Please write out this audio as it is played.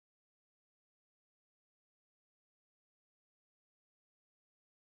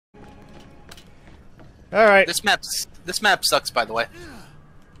All right. This map sucks, by the way.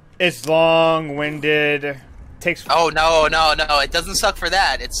 It's long-winded. Takes. Oh no, it doesn't suck for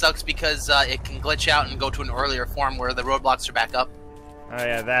that. It sucks because it can glitch out and go to an earlier form where the roadblocks are back up. Oh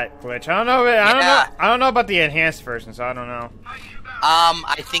yeah, that glitch. I don't know. I don't know about the enhanced version, so I don't know.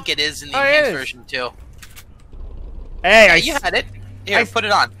 I think it is in the enhanced version too. Hey, yeah, you had it. Here, put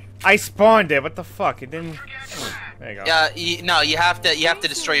it on. I spawned it. What the fuck? It didn't. There you go. Yeah, no, you have to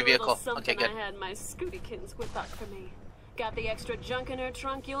destroy your vehicle. Okay, good. I had my Scootykins whip up for me. Got the extra junk in her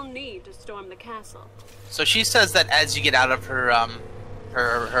trunk you'll need to storm the castle. So she says that as you get out of her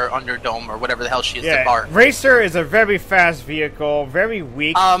her Underdome or whatever the hell she is, the car. Racer is a very fast vehicle, very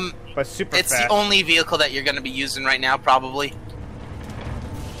weak, but super fast. It's the only vehicle that you're going to be using right now, probably.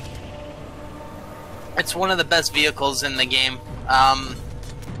 It's one of the best vehicles in the game.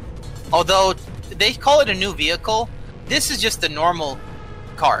 Although they call it a new vehicle, this is just a normal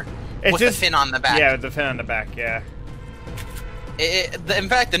car with the fin on the back. Yeah, with the fin on the back. Yeah. In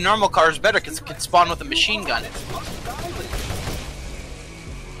fact, the normal car is better because it can spawn with a machine gun.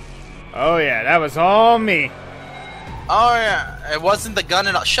 Oh yeah, that was all me. Oh yeah, it wasn't the gun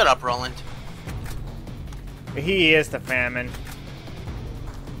at all. Shut up, Roland. He is the famine.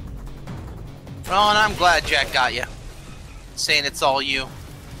 Roland, I'm glad Jack got you. Saying it's all you.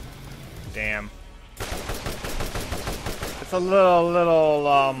 Damn. It's a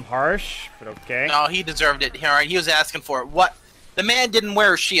little harsh, but okay. No, he deserved it. All right, he was asking for it. What? The man didn't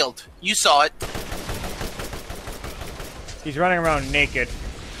wear a shield. You saw it. He's running around naked.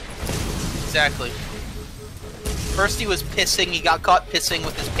 Exactly. First he was pissing, he got caught pissing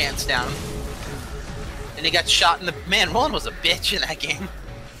with his pants down. And he got shot in the... Man, Roland was a bitch in that game.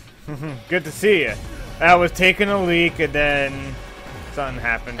 Good to see you. I was taking a leak and then something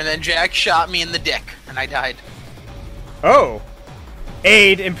happened. And then Jack shot me in the dick, and I died. Oh!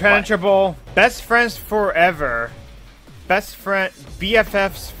 Aid, impenetrable, best friends forever. Best friend,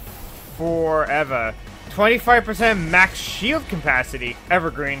 BFFs forever. 25% max shield capacity.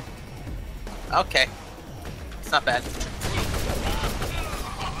 Evergreen. Okay. It's not bad.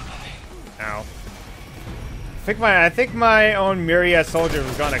 Ow. I think my own Myriad soldier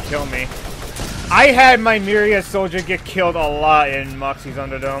was gonna kill me. I had my Myriad soldier get killed a lot in Moxie's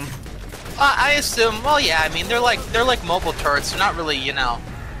Underdome. I assume. Well, yeah. I mean, they're like mobile turrets. They're not really, you know,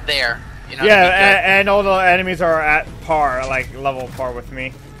 there. You know, yeah, and all the enemies are at par, like level par with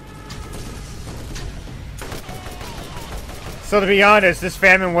me. So to be honest, this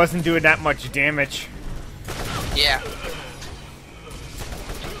famine wasn't doing that much damage. Yeah.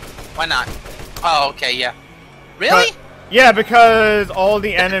 Why not? Oh, okay, yeah. Really? Yeah, because all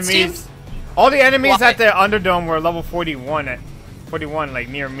the enemies at the Underdome were level 41 at 41, like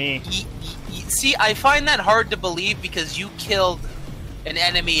near me. See, I find that hard to believe because you killed an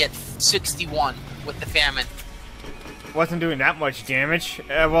enemy at 61 with the famine. Wasn't doing that much damage,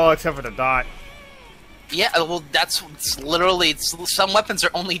 well, except for the dot. Yeah, well, that's literally some weapons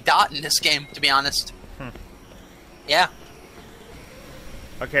are only dot in this game, to be honest. Yeah.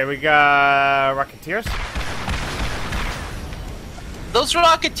 Okay, we got Rocketeers. Those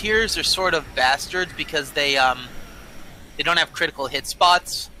Rocketeers are sort of bastards because they don't have critical hit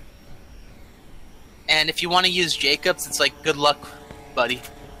spots. And if you want to use Jacobs, it's like, good luck, buddy.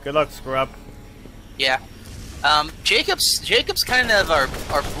 Good luck, scrub. Yeah. Jacobs kind of are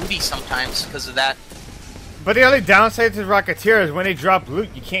booty sometimes because of that. But the only downside to Rocketeer is when they drop loot,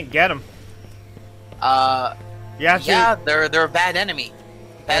 you can't get them. Yeah, they're a bad enemy.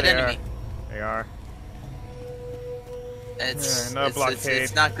 Bad enemy. They are.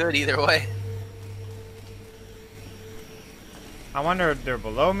 It's not good either way. I wonder if they're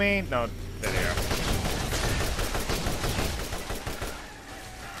below me. No, there they are.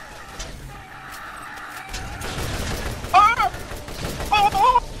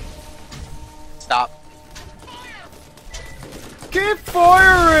 Stop. Keep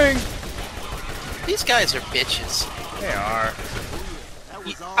firing! These guys are bitches. They are.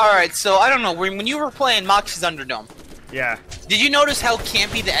 Alright, so I don't know, when you were playing Moxie's Underdome, yeah. Did you notice how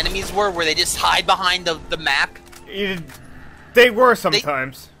campy the enemies were, where they just hide behind the map? They were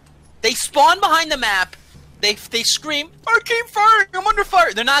sometimes. They spawn behind the map, they scream, I keep firing, I'm under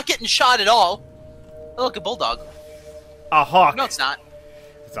fire! They're not getting shot at all. Oh, look, a bulldog. A hawk. No, it's not.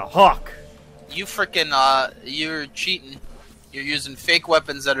 It's a hawk. You frickin', you're cheating. You're using fake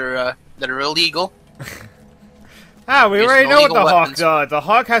weapons that are illegal. We already know what the hawk does. The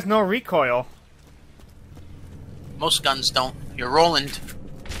hawk has no recoil. Most guns don't. You're Roland.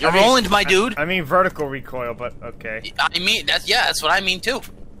 You're Roland, my dude. I mean vertical recoil, but okay. I mean, that's what I mean too.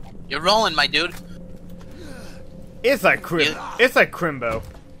 You're Roland, my dude. It's like Crimbo.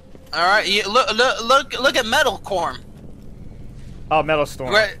 All right, look at Metalcorn. Oh, Metal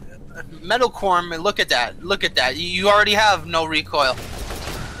Storm. Metalcorn, look at that. Look at that. You already have no recoil.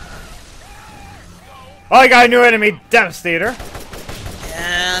 Oh, I got a new enemy, Devastator.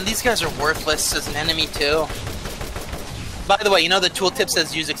 And these guys are worthless as an enemy too. By the way, you know the tooltip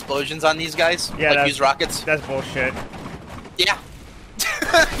says use explosions on these guys? Yeah, like use rockets? That's bullshit. Yeah.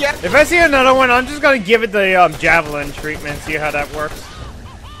 Yeah. If I see another one, I'm just gonna give it the javelin treatment, see how that works.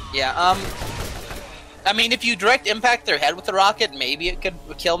 Yeah, I mean, if you direct impact their head with a rocket, maybe it could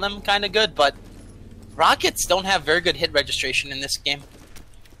kill them kind of good, but rockets don't have very good hit registration in this game.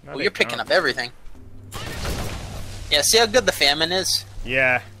 No, Well, you're picking up everything. Yeah, see how good the famine is?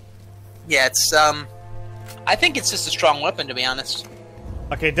 Yeah. Yeah, it's, I think it's just a strong weapon, to be honest.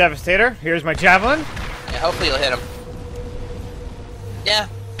 Okay, Devastator, here's my javelin. Yeah, hopefully you'll hit him. Yeah.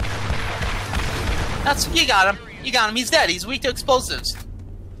 You got him. You got him. He's dead. He's weak to explosives.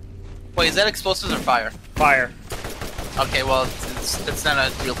 Wait, is that explosives or fire? Fire. Okay, well, it's not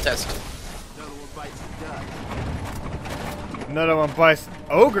a real test. Another one bites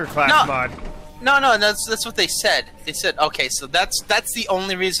Ogre class mod. No, that's what they said. They said, okay, so that's the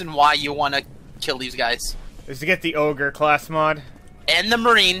only reason why you want to kill these guys. Is to get the Ogre class mod. And the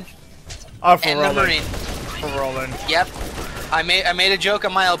Marine. Oh, for and Roland. the Marine. For Roland. Yep. I made a joke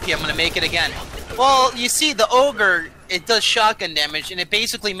on my LP. I'm gonna make it again. Well, you see, the Ogre, it does shotgun damage, and it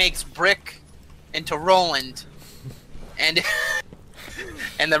basically makes Brick into Roland, and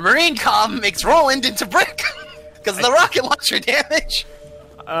and the Marine comm makes Roland into Brick because of the rocket launcher damage.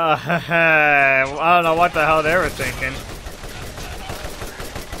 I don't know what the hell they were thinking.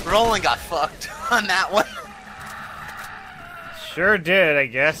 Roland got fucked on that one. Sure did, I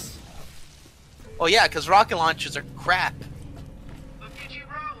guess. Oh yeah, because rocket launchers are crap.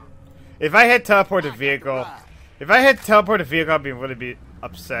 If I hit teleport the vehicle, I'd be really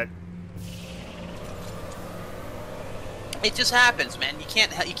upset. It just happens, man. You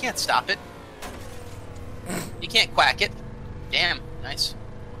can't stop it. You can't quack it. Damn, nice.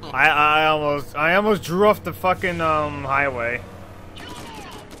 I almost drew off the fucking highway.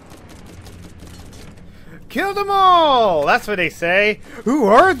 Kill them all! That's what they say. Who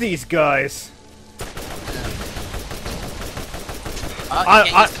are these guys? You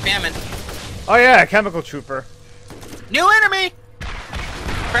can't use the famine. Oh yeah, chemical trooper. New enemy!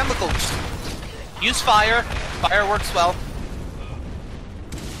 Chemicals. Use fire. Fire works well.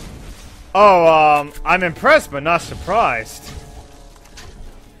 Oh, I'm impressed but not surprised.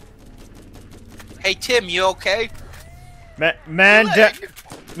 Hey Tim, you okay? Man down.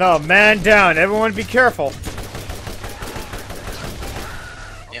 No, man down. Everyone be careful.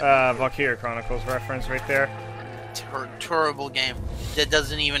 Yep. Valkyria Chronicles reference right there. Terrible game. That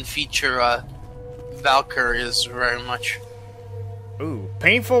doesn't even feature Valkyries very much. Ooh,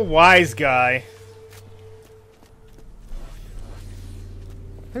 painful wise guy.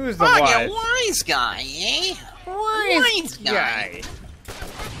 Who's the wise? Yeah, wise guy, eh? Wise guy.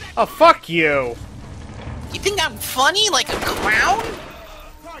 Oh, fuck you. You think I'm funny like a clown?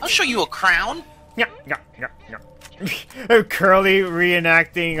 I'll show you a crown. Yeah. Curly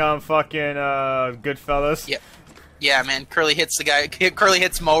reenacting fucking Goodfellas. Yep. Yeah, man. Curly hits the guy. Curly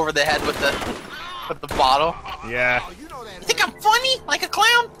hits him over the head with the bottle. Yeah. You think I'm funny like a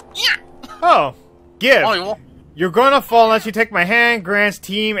clown? Yeah. Oh, give. Oh, you won't. You're gonna fall unless you take my hand. Grants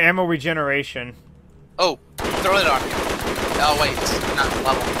team ammo regeneration. Oh, throw it on. Oh wait, it's not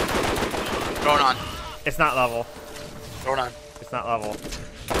level. Throw it on. It's not level. Throw it on. It's not level.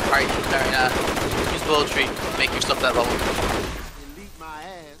 Alright, use Willow Tree. Make yourself that level. Elite my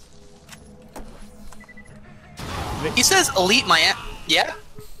ass. He says elite my ass. Yeah?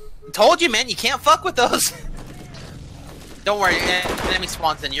 Told you, man, you can't fuck with those. Don't worry, enemy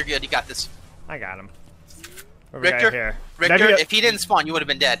spawns in. You're good, you got this. I got him. What we got Richter, here? Richter, if he didn't spawn, you would have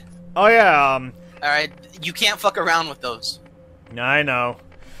been dead. Oh yeah, Alright, you can't fuck around with those. I know.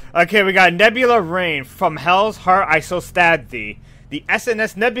 Okay, we got Nebula Rain. From Hell's Heart I so stab thee. The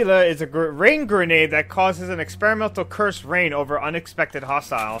SNS Nebula is a rain grenade that causes an experimental cursed rain over unexpected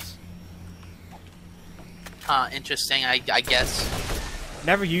hostiles. Interesting, I guess.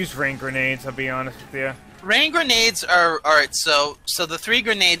 Never used rain grenades, I'll be honest with you. Rain grenades are alright. So the 3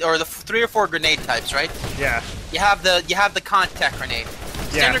 or 4 grenade types, right? Yeah. You have the contact grenade.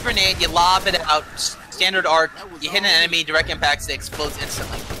 Standard grenade, you lob it out. Standard arc, you hit an enemy, direct impacts, it explodes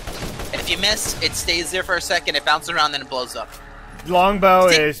instantly. If you miss, it stays there for a second, it bounces around, then it blows up. Longbow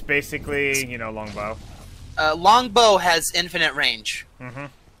is basically, you know, longbow. Longbow has infinite range. Mm-hmm.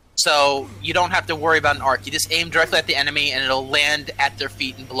 So you don't have to worry about an arc. You just aim directly at the enemy, and it'll land at their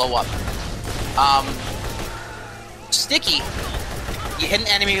feet and blow up. Sticky, You hit an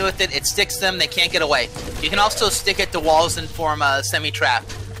enemy with it, it sticks them, they can't get away. You can also stick it to walls and form a semi-trap.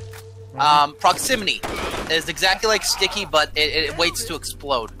 Proximity is exactly like sticky, but it waits to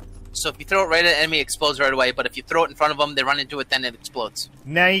explode. So if you throw it right at an enemy, it explodes right away, but if you throw it in front of them, they run into it, then it explodes.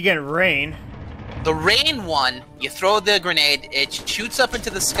 Now you get rain. The rain one, you throw the grenade, it shoots up into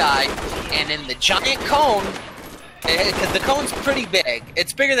the sky, and in the giant cone, because the cone's pretty big.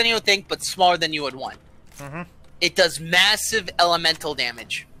 It's bigger than you would think, but smaller than you would want. It does massive elemental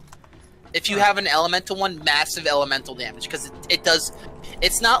damage. If you have an elemental one, massive elemental damage, because it does...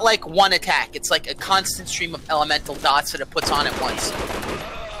 It's not like one attack, it's like a constant stream of elemental dots that it puts on at once.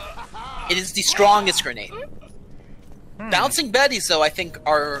 It is the strongest grenade. Bouncing Betties, though, I think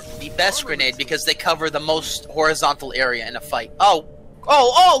are the best grenade because they cover the most horizontal area in a fight. Oh,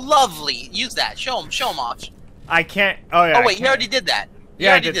 lovely! Use that. Show them off. I can't. Oh yeah. Oh wait, you already did that. You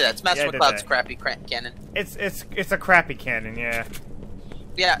already did that. It's Master McCloud's crappy cannon. It's a crappy cannon, yeah.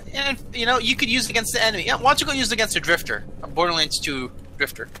 Yeah, and you know you could use it against the enemy. Yeah, why don't you go use it against a drifter, a Borderlands 2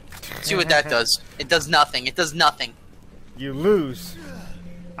 drifter? See what that does. It does nothing. It does nothing. You lose.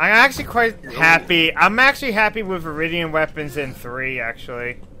 I'm actually quite happy. I'm actually happy with Iridium weapons in 3,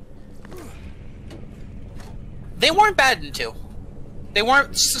 actually. They weren't bad in 2. They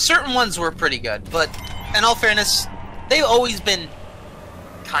weren't. Certain ones were pretty good, but in all fairness, they've always been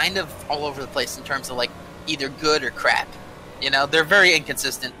kind of all over the place in terms of like either good or crap. You know, they're very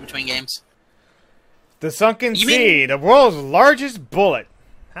inconsistent between games. The Sunken Sea, the world's largest bullet.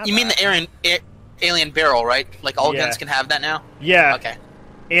 You mean the alien barrel, right? Like all guns can have that now? Yeah. Okay.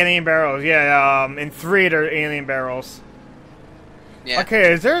 Alien barrels, yeah, in 3 they're alien barrels. Yeah.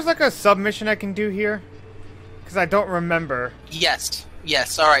 Okay, is there like a submission I can do here? Because I don't remember. Yes,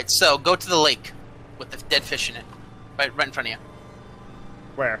 alright, so go to the lake with the dead fish in it. Right in front of you.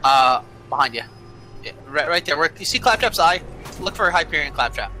 Where? Behind you. Yeah, right there. Where you see Claptrap's eye? Look for Hyperion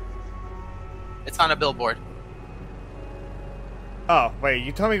Claptrap. It's on a billboard. Oh, wait,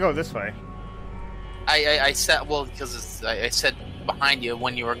 you told me to go this way. I said, well, because I said behind you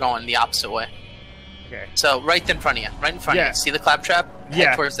when you were going the opposite way. Okay. So, right in front of you. Right in front of you. See the Claptrap?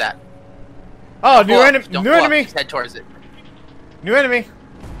 Head towards that. Oh, new enemy! New enemy! Head towards it. New enemy!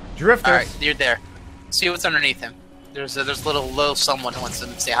 Drifters. Alright, you're there. See what's underneath him. There's a little someone who wants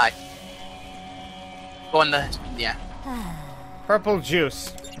to say hi. Go in the... yeah. Purple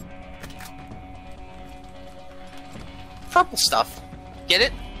juice. Purple stuff. Get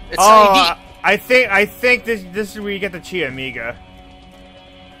it? It's I think this is where you get the Chi Amiga.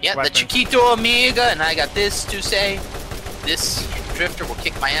 Yeah, weapon. The Chiquito Amiga, and I got this to say. This drifter will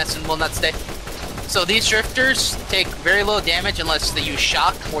kick my ass and will not stay. So these drifters take very low damage unless they use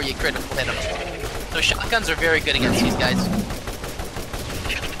shock or you critical hit them. So shotguns are very good against these guys.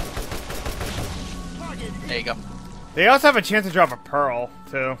 There you go. They also have a chance to drop a pearl,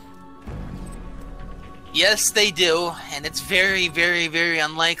 too. Yes, they do, and it's very, very, very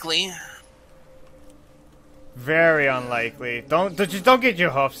unlikely. Very unlikely. Just don't get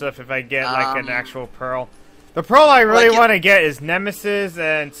your hopes up if I get like an actual pearl. The pearl I really want to get is Nemesis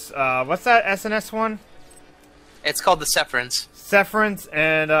and what's that SNS one? It's called the Sephrons. Sephrons,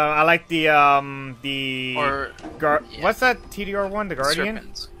 and I like the what's that TDR one? The Guardian.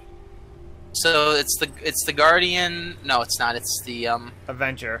 Serpents. So it's the Guardian. No, it's not. It's the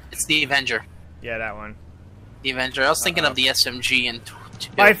Avenger. It's the Avenger. Yeah, that one. The Avenger. I was thinking of the SMG and.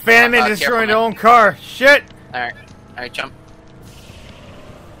 My famine destroying their own car. Shit. Alright, jump.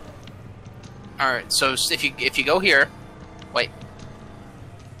 Alright, so if you go here, wait,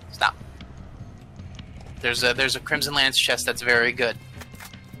 stop. There's a Crimson Lance chest that's very good.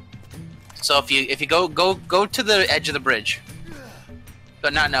 So if you go to the edge of the bridge.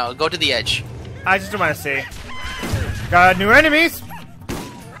 But no, go to the edge. I just want to see. Got new enemies.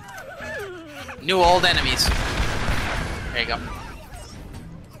 New old enemies. There you go.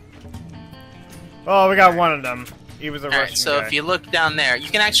 Oh, we got one of them. He was a Russian Alright, so guy. if you look down there, you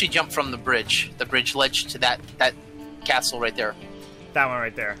can actually jump from the bridge ledge to that castle right there. That one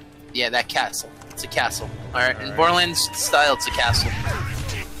right there. Yeah, that castle. It's a castle. Alright, in Borderlands style, it's a castle.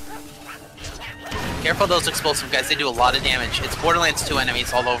 Careful of those explosive guys, they do a lot of damage. It's Borderlands 2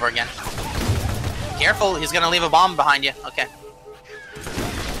 enemies all over again. Careful, he's gonna leave a bomb behind you. Okay.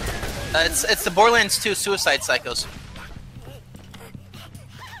 It's the Borderlands 2 Suicide Psychos.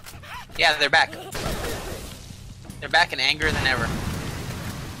 Yeah, they're back. They're back in anger than ever.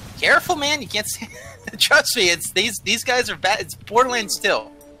 Careful, man! You can't see. Trust me, it's these guys are bad. It's Borderlands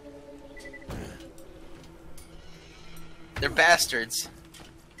still. They're bastards.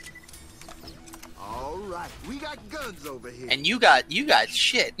 All right, we got guns over here. And you got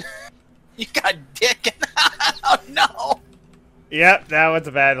shit. You got dick. Oh no! Yep, that was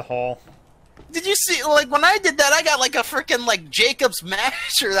a bad hole. Did you see, like, when I did that, I got, like, a freaking, like, Jacob's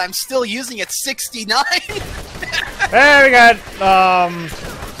Masher that I'm still using at 69. Hey, we got,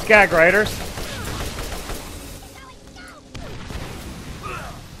 Skag Riders.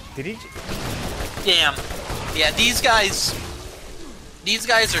 Did he? Damn. Yeah, these guys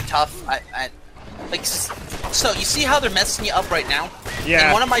are tough. Like, so, you see how they're messing you up right now? Yeah.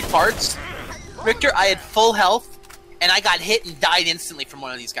 In one of my parts, Victor, I had full health, and I got hit and died instantly from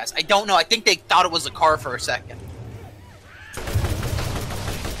one of these guys. I don't know. I think they thought it was a car for a second.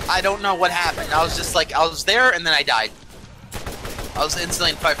 I don't know what happened. I was just like, I was there, and then I died. I was instantly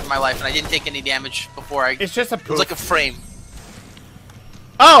in fight for my life, and I didn't take any damage before I... It's just a It was like a frame.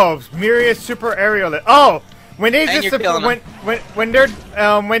 Oh, Myriad Super Aerial. Oh, when they disappear,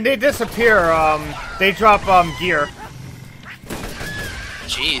 when they disappear, they drop gear.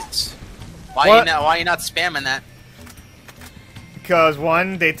 Jeez. Why are you not spamming that? Because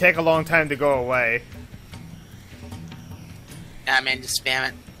one, they take a long time to go away. Nah, man, just spam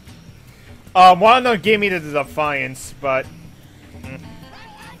it. One of them gave me the Defiance, but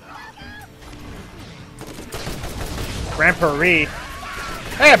Grand Prix.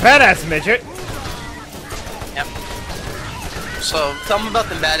 Hey, a badass midget. Yep. So, tell me about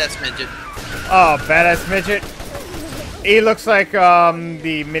the badass midget. Oh, badass midget. He looks like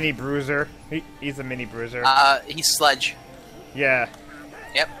the mini bruiser. He's a mini bruiser. He's Sledge. Yeah.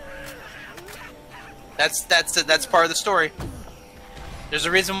 Yep. That's part of the story. There's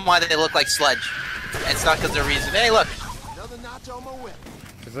a reason why they look like Sledge. And it's not because they're reason. Hey, look. Another notch on my whip.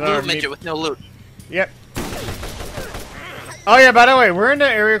 Loot midget with no loot. Yep. Oh yeah, by the way, we're in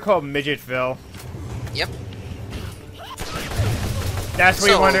an area called Midgetville. Yep. That's what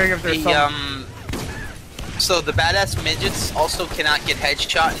you're wondering if there's some... So the badass midgets also cannot get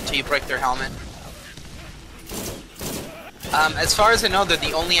headshot until you break their helmet. As far as I know, they're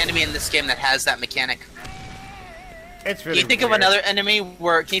the only enemy in this game that has that mechanic. It's really Can you think of another enemy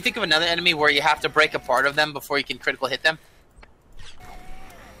where you have to break a part of them before you can critical hit them?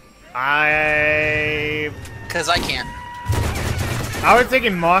 Because I can't. I was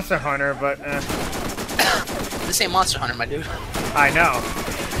thinking Monster Hunter, but This ain't Monster Hunter, my dude. I know.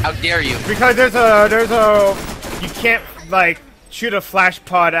 How dare you? Because there's a you can't like shoot a flash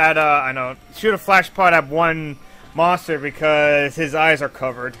pod at shoot a flash pod at one monster because his eyes are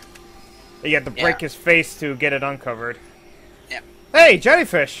covered. You have to break his face to get it uncovered. Yeah. Hey,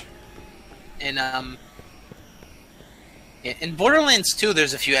 jellyfish. In Borderlands 2,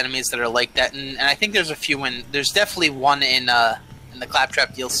 there's a few enemies that are like that, and I think there's a few there's definitely one in the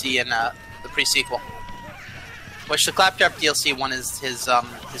Claptrap DLC and the pre-sequel. Which the Claptrap DLC one is his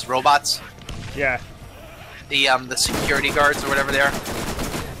robots. Yeah. The security guards or whatever they are.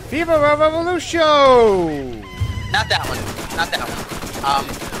 Viva la Revolution! Not that one. Not that one.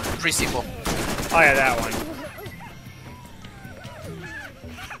 Pre-sequel. Oh yeah, that one.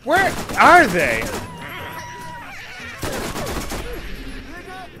 Where are they?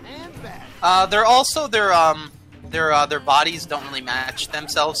 They're also their bodies don't really match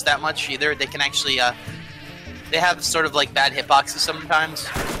themselves that much either. They can actually they have sort of like bad hitboxes sometimes.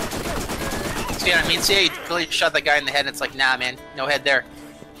 See what I mean? See, you clearly shot that guy in the head. And it's like, nah, man, no head there.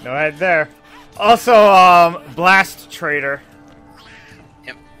 No head there. Also, Blast Trader.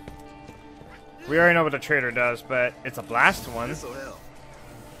 Yep. We already know what the trader does, but it's a blast one. This'll help.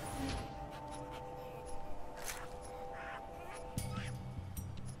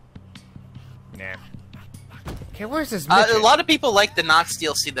 Nah. Okay, where's this midget? A lot of people like the Knoxx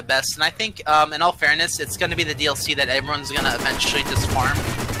DLC the best, and I think, in all fairness, it's going to be the DLC that everyone's going to eventually just farm.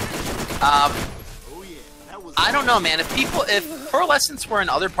 Oh yeah, that was I don't know, man. If Pro Lessons were in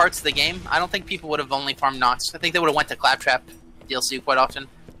other parts of the game, I don't think people would have only farmed Knoxx. I think they would have went to Claptrap DLC quite often.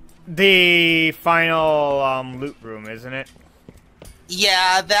 The final loot room, isn't it?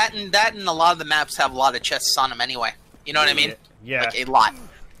 Yeah, that and a lot of the maps have a lot of chests on them anyway. You know what I mean? Yeah. Like, a lot.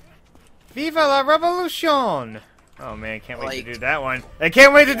 Viva la Revolution! Oh man, can't wait to do that one. I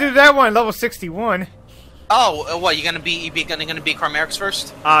can't wait to do that one. Level 61. Oh, what? You gonna be Carmerix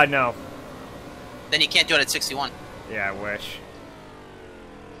first? No. Then you can't do it at 61. Yeah, I wish.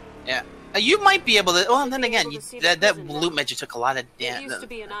 Yeah. You might be able to. Well, then again, that loot midget took a lot of There damn. used to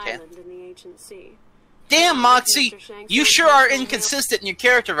be an island in the ancient sea. Damn, Moxie, you sure are inconsistent in your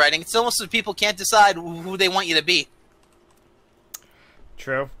character writing. It's almost as if people can't decide who they want you to be.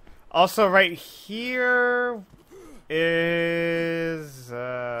 True. Also, right here is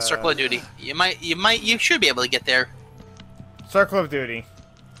Circle of Duty. You should be able to get there. Circle of Duty.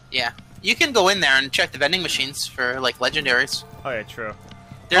 Yeah, you can go in there and check the vending machines for like legendaries. Oh yeah, true.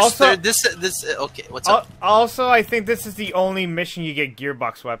 Okay, what's up? Also, I think this is the only mission you get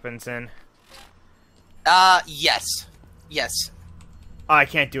gearbox weapons in. Yes. Yes. Oh, I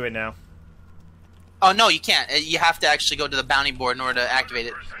can't do it now. Oh, no, you can't. You have to actually go to the bounty board in order to activate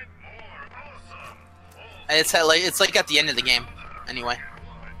it. It's like at the end of the game, anyway.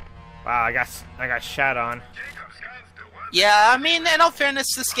 Wow, I got shot on. Yeah, I mean, in all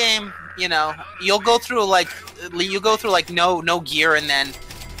fairness, this game, you know, you'll go through like no gear, and then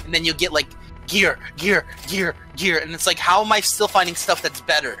you'll get like gear, and it's like, how am I still finding stuff that's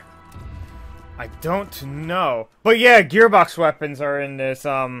better? I don't know, but yeah, gearbox weapons are in this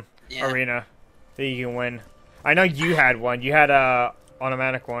arena that you can win. I know you had one. You had a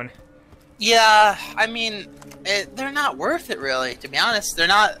automatic one. Yeah, I mean, they're not worth it, really. To be honest, they're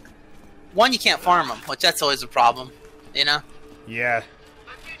not. One, you can't farm them, which that's always a problem. You know? Yeah.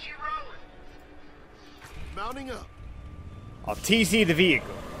 Mounting up. I'll TC the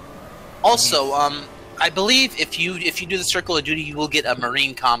vehicle. Also, I believe if you do the Circle of Duty, you will get a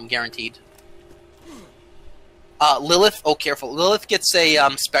Marine comm guaranteed. Lilith, oh careful. Lilith gets a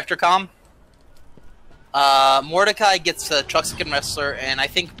Spectre comm. Mordecai gets a Truxican Wrestler, and I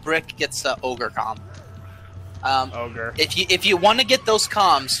think Brick gets a Ogre comm. Ogre. If you want to get those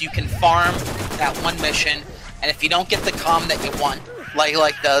comms, you can farm that one mission. And if you don't get the comm that you want, like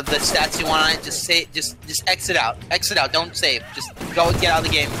the stats you want on it, just exit out. Exit out. Don't save. Just go get out of the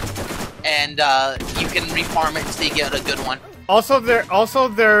game, and you can refarm it until you get a good one. Also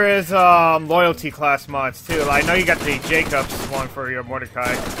there is loyalty class mods too. I know you got the Jacobs one for your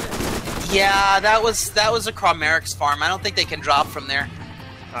Mordecai. Yeah, that was a Chromerix farm. I don't think they can drop from there.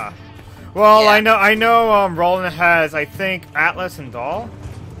 Well, yeah. I know Roland has, I think, Atlas and Doll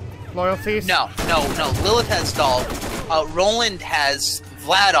loyalties. No. Lilith has Doll. Roland has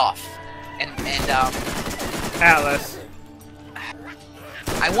Vladoff and Atlas.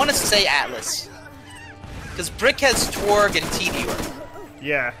 I want to say Atlas, because Brick has Torg and T-Viewer.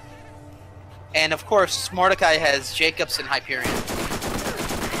 Yeah. And of course, Mordecai has Jacobs and Hyperion.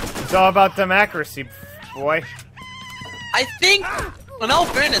 It's all about them accuracy, boy. I think, in all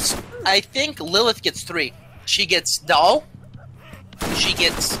fairness, I think Lilith gets 3. She gets Doll, she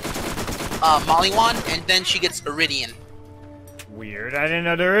gets Maliwan, and then she gets Iridian. Weird. I didn't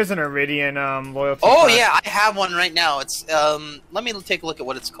know there is an Iridian loyalty. Oh class. yeah, I have one right now. It's let me take a look at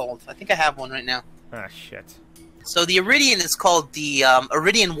what it's called. I think I have one right now. Ah, shit. So the Iridian is called the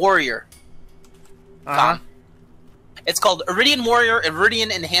Iridian Warrior. It's called Iridian Warrior Iridian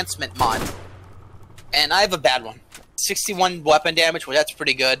Enhancement Mod. And I have a bad one. 61 weapon damage, well that's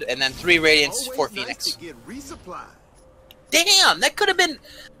pretty good, and then 3 radiance, 4 Phoenix. Nice to get resupplied. Damn, that could have been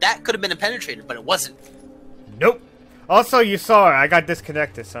a penetrator, but it wasn't. Nope. Also, you saw it. I got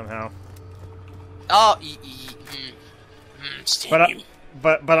disconnected somehow. Oh,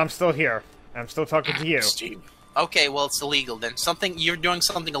 but I'm still here. I'm still talking to you. Steam. Okay, well it's illegal then. You're doing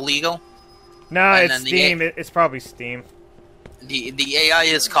something illegal. No, it's Steam. It's probably Steam. The AI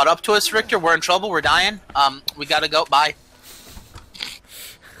is caught up to us, Richter. We're in trouble. We're dying. We gotta go. Bye.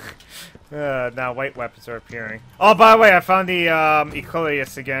 Now white weapons are appearing. Oh, by the way, I found the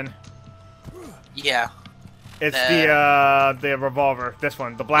Equilius again. Yeah. It's the revolver. This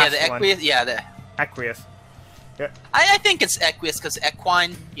one, the blast one. Yeah, the Equius. Yeah. I think it's Equius because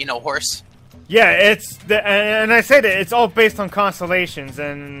equine, you know, horse. Yeah, and I say that it's all based on constellations,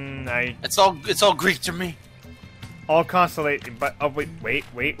 and It's all Greek to me. All constellation, but oh wait.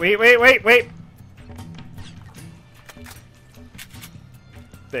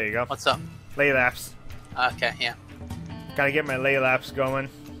 There you go. What's up? Lay laps. Okay, yeah. Gotta get my lay laps going.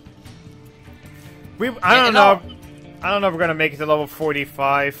 I don't know if we're gonna make it to level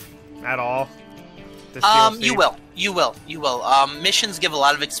 45 at all. You will. Missions give a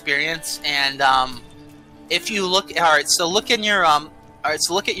lot of experience, and if you look, so look at your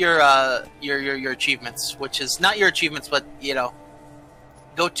achievements, which is not your achievements, but you know,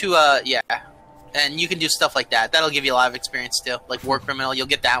 go to and you can do stuff like that. That'll give you a lot of experience too. Like War Criminal, you'll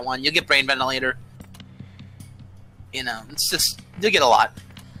get that one. You'll get Brain Ventilator. You know, it's just you'll get a lot.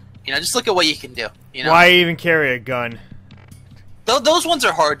 You know, just look at what you can do. You know, why even carry a gun? Those ones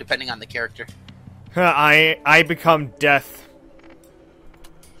are hard depending on the character. I become death.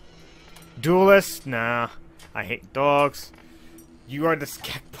 Duelist? Nah. I hate dogs. You are the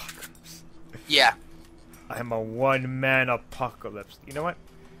Skekpocalypse. Yeah. I am a one-man apocalypse. You know what?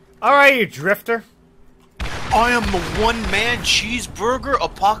 Alright, you drifter. I am the one-man cheeseburger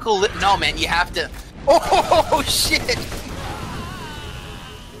apocalypse. No, man, you have to... Oh, shit!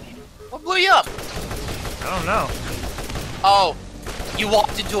 What blew you up? I don't know. Oh, you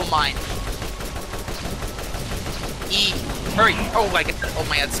walked into a mine. E. Hurry! Oh my god! Oh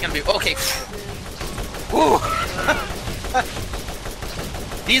my god! It's gonna be okay. Woo!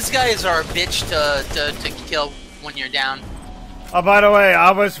 These guys are a bitch to kill when you're down. Oh, by the way,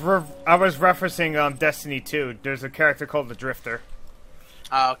 I was referencing Destiny 2. There's a character called the Drifter.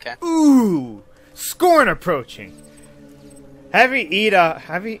 Oh, okay. Ooh, scorn approaching. Have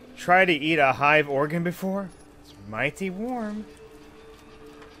you tried to eat a hive organ before? It's mighty warm.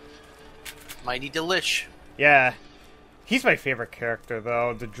 Mighty delish. Yeah, he's my favorite character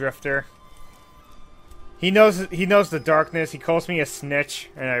though, the Drifter. He knows the darkness. He calls me a snitch,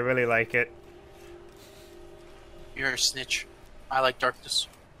 and I really like it. You're a snitch. I like darkness.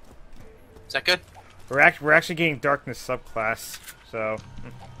 Is that good? We're actually getting darkness subclass, so.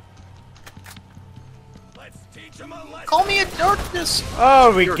 Call me a darkness.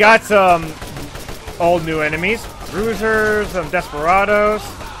 Oh, we got some old new enemies, bruisers, some desperados.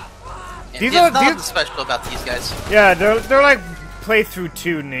 These are nothing special about these guys. Yeah, they're like playthrough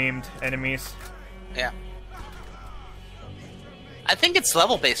 2 named enemies. Yeah. I think it's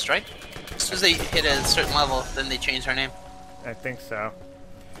level based, right? As soon as they hit a certain level, then they change their name. I think so.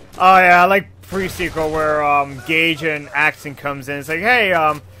 Oh yeah, I like pre-sequel where Gage and Axton comes in. It's like, hey,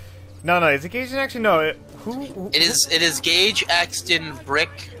 no, is it Gage and Axton? No, who? It is Gage, Axton,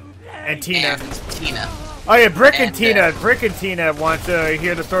 Brick, and Tina. Oh yeah, Brick and Tina. Brick and Tina want to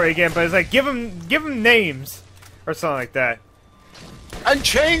hear the story again, but it's like give them names or something like that. And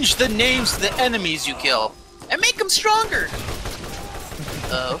change the names of the enemies you kill and make them stronger.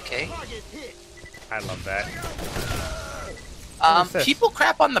 Okay. I love that. People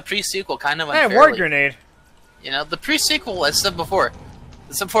crap on the pre-sequel kind of unfairly. Hey, word grenade. You know, the pre-sequel, as I said before,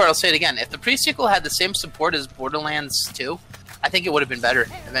 I'll say it again. If the pre-sequel had the same support as Borderlands 2, I think it would have been better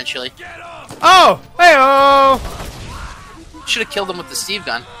eventually. Oh, hey-oh! Should have killed him with the Steve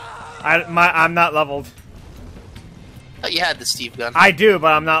gun. I'm not leveled. I thought you had the Steve gun. I do,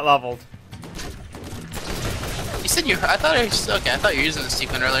 but I'm not leveled. You said you. I thought you were using the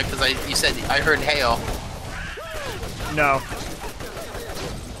Steve gun earlier because you said I heard hail. No.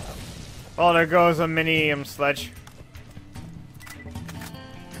 Oh, there goes a mini sledge.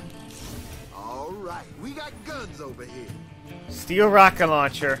 All right, we got guns over here. Steel rocket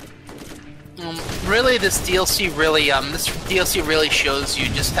launcher. Really, this DLC really shows you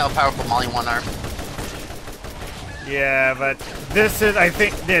just how powerful Molly 1 are. Yeah, but this is,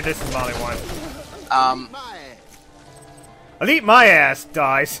 this is Molly 1. I'll eat my ass,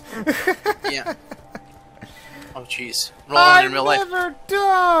 dies. Yeah. Oh, jeez. Roland in real life. I never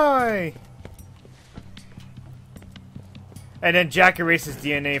die! And then Jack erases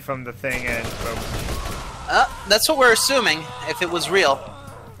DNA from the thing and boom. That's what we're assuming, if it was real.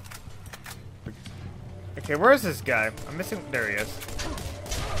 Okay, where is this guy? I'm missing. There he is.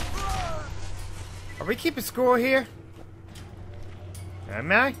 Are we keeping score here?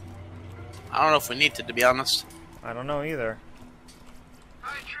 Am I? I don't know if we need to be honest. I don't know either.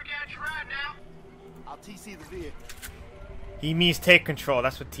 I'll TC the vehicle. He means take control.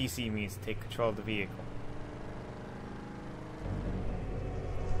 That's what TC means. Take control of the vehicle.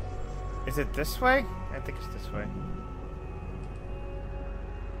 Is it this way? I think it's this way.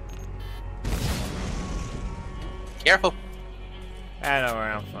 Careful. I know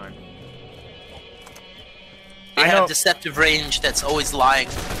where I'm fine. They have deceptive range that's always lying.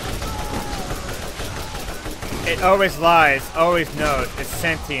 It always lies, always knows. It's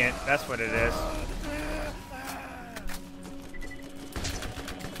sentient. That's what it is.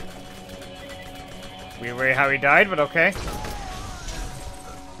 Weird way how he died, but okay.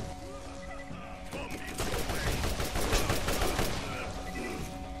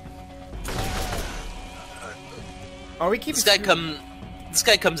 Oh, we keep. This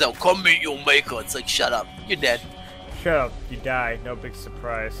guy comes out. Come meet your maker. It's like, shut up. You're dead. Shut up. You die. No big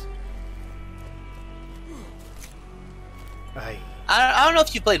surprise. I don't know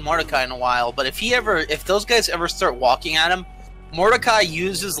if you played Mordecai in a while, but if those guys ever start walking at him, Mordecai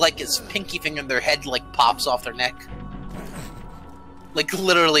uses like his pinky finger and their head like pops off their neck. Like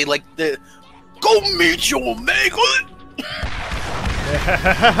literally, like the go meet your maker.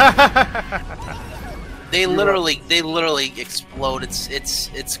 They literally explode.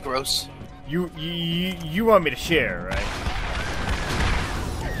 It's gross. You want me to share, right?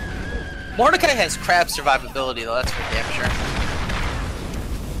 Mordecai has crap survivability though. That's for damn sure.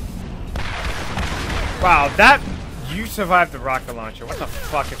 Wow, you survived the rocket launcher. What the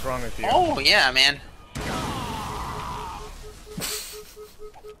fuck is wrong with you? Oh yeah, man.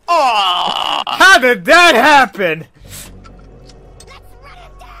 Oh! How did that happen?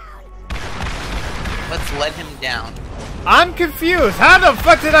 Let's let him down. I'm confused. How the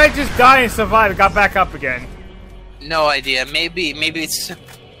fuck did I just die and survive and got back up again? No idea. Maybe it's.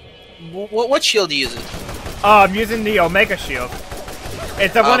 What shield are you using? Oh, I'm using the Omega shield.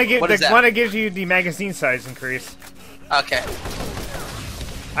 It's the one that gives you the magazine size increase. Okay.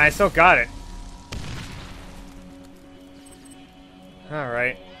 I still got it.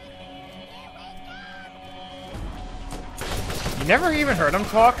 Alright. You never even heard them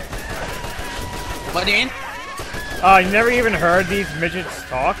talk? What do you mean? You never even heard these midgets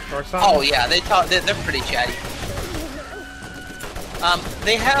talk or something? Oh yeah, they talk. They're pretty chatty. I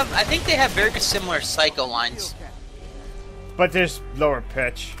think they have very similar psycho lines. But there's lower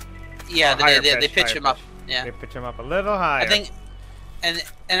pitch. Yeah, they pitch them up. Yeah, they pitch them up a little higher. I think, and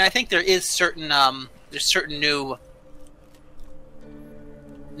I think there is certain there's certain new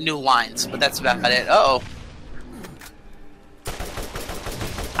lines, but that's about it. Uh-oh.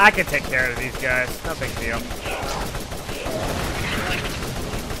 I can take care of these guys. No big deal.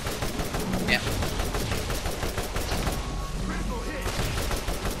 Yeah.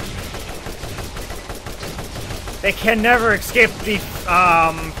 They can never escape the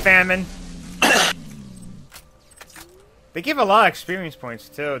famine. They give a lot of experience points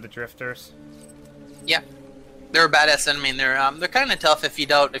too, the drifters. Yeah. They're a badass enemy, and they're kind of tough if you're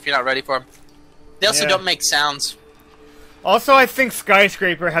not ready for them. They also don't make sounds. Also, I think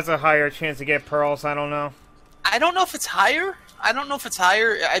Skyscraper has a higher chance to get pearls. I don't know. I don't know if it's higher.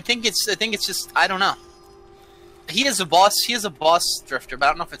 I think it's just I don't know. He is a boss. He is a boss drifter, but I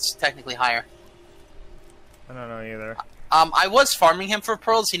don't know if it's technically higher. I don't know either. I was farming him for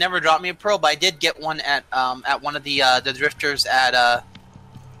pearls. He never dropped me a pearl, but I did get one at one of the drifters at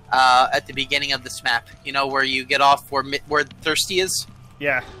the beginning of this map. You know, where you get off where Thirsty is.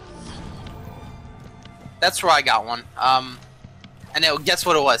 Yeah. That's where I got one. And guess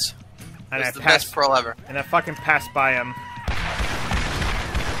what it was? It was the best pearl ever. And I fucking passed by him.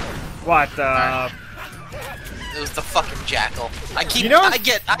 What the? Right. It was the fucking jackal. I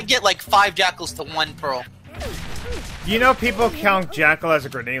get like 5 jackals to 1 pearl. You know people count jackal as a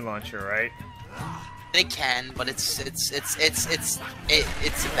grenade launcher, right? They can, but it's a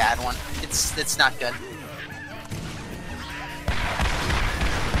bad one. It's not good.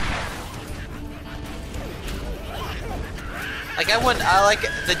 Like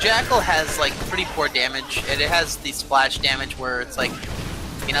the jackal has like pretty poor damage, and it has the splash damage where it's like,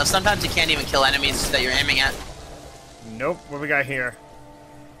 you know, sometimes you can't even kill enemies that you're aiming at. Nope. What we got here?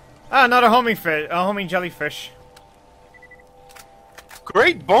 Ah, another homing jellyfish.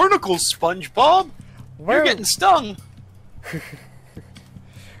 Great barnacles, SpongeBob. You're getting stung.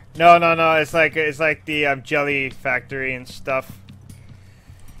 No. It's like the jelly factory and stuff.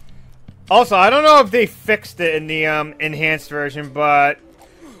 Also, I don't know if they fixed it in the enhanced version, but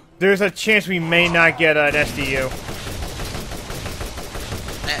there's a chance we may not get an SDU.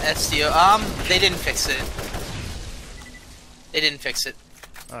 SDU? They didn't fix it. They didn't fix it.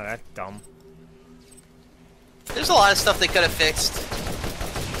 Oh, that's dumb. There's a lot of stuff they could have fixed,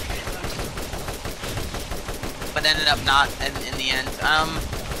 but ended up not in the end.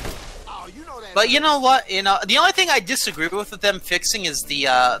 But you know what? You know, the only thing I disagree with them fixing is the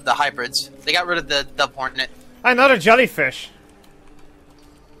hybrids. They got rid of the Dub Hornet. Another jellyfish.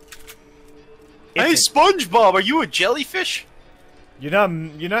 Hey, SpongeBob, are you a jellyfish? You're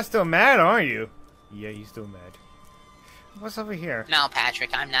not still mad, are you? Yeah, you're still mad. What's over here? No, Patrick,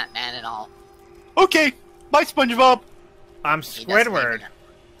 I'm not mad at all. Okay, bye, SpongeBob. I'm Squidward.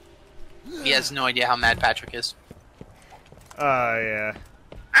 He has no idea how mad Patrick is. Yeah.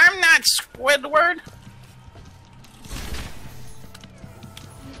 I'm not Squidward.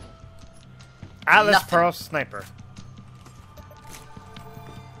 Atlas Pearl Sniper.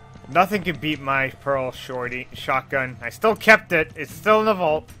 Nothing can beat my Pearl shotgun. I still kept it. It's still in the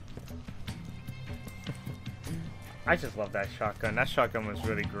vault. I just love that shotgun. That shotgun was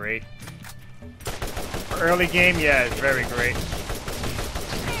really great. Early game, yeah, it's very great.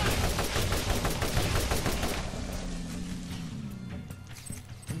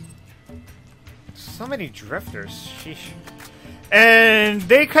 So many drifters, sheesh. And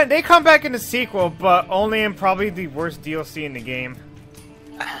they come back in the sequel, but only in probably the worst DLC in the game.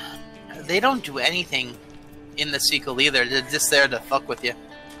 They don't do anything in the sequel either. They're just there to fuck with you.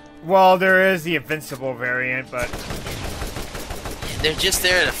 Well, there is the Invincible variant, but they're just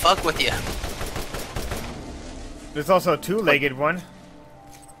there to fuck with you. There's also a 2-legged one.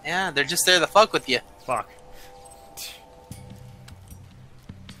 Yeah, they're just there to fuck with you. Fuck.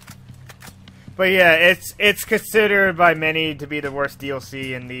 But yeah, it's considered by many to be the worst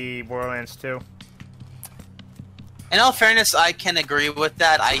DLC in the Borderlands 2. In all fairness, I can agree with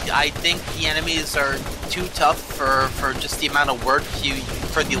that. I think the enemies are too tough for just the amount of work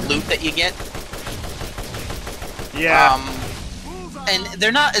for the loot that you get. Yeah. And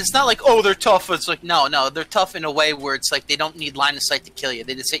they're not. It's not like, oh, they're tough. It's like, no, they're tough in a way where it's like they don't need line of sight to kill you.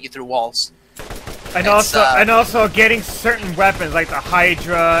 They just hit you through walls. And also getting certain weapons like the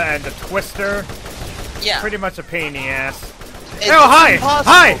Hydra and the Twister. Yeah. Pretty much a pain in the ass. It's Oh, hi!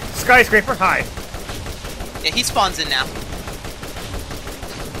 impossible. Hi! Skyscraper, hi! Yeah, he spawns in now.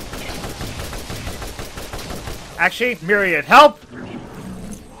 Actually, Myriad, help!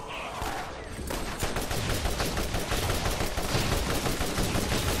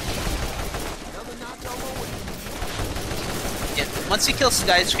 Yeah, once you kill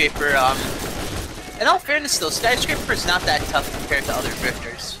Skyscraper, in all fairness though, Skyscraper is not that tough compared to other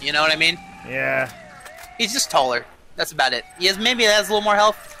drifters. You know what I mean? Yeah. He's just taller. That's about it. Maybe he has a little more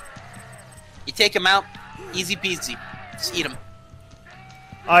health. You take him out, easy peasy. Just eat him.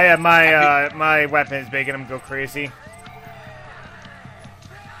 Oh yeah, my weapon is making him go crazy.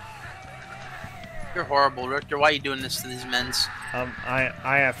 You're horrible, Richter. Why are you doing this to these men's? I'm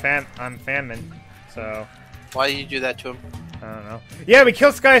famine, so Why did you do that to him? I don't know. Yeah, we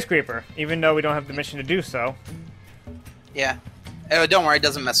killed Skyscraper, even though we don't have the mission to do so. Yeah. Oh, don't worry, it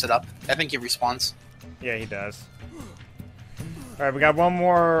doesn't mess it up. I think he respawns. Yeah, he does. Alright, we got one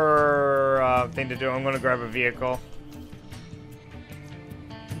more thing to do. I'm gonna grab a vehicle.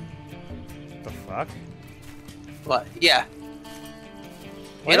 The fuck? What? Yeah. You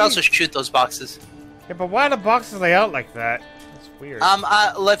Why can do also shoot those boxes. Yeah, but why are the boxes laid out like that? That's weird.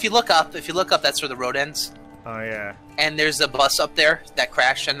 If you look up, that's where the road ends. Oh yeah. And there's a bus up there that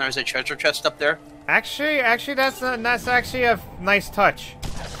crashed, and there's a treasure chest up there. Actually, that's actually a nice touch.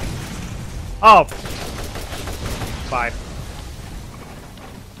 Oh. Bye.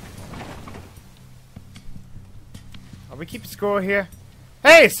 Are we keeping score here?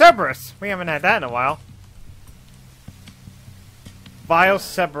 Hey, Cerberus! We haven't had that in a while. Vile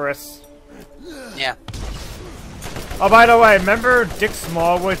Cerberus. Yeah. Oh, by the way, remember Dick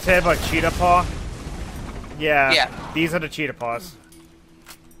Smallwood said about Cheetah Paw? Yeah. Yeah. These are the Cheetah Paws.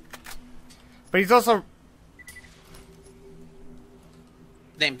 But he's also...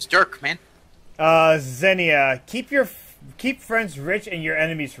 Name's Dirk, man. Xenia, keep friends rich and your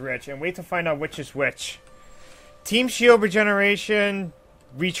enemies rich, and wait to find out which is which. Team shield regeneration,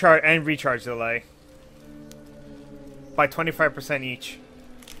 recharge delay by 25% each.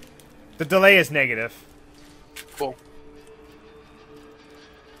 The delay is negative. Cool.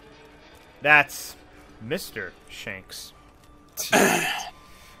 That's Mr. Shanks.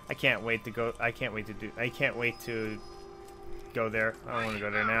 I can't wait to go. I can't wait to go there. I don't want to go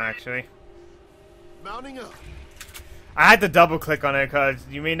there now, actually. Mounting up. I had to double click on it because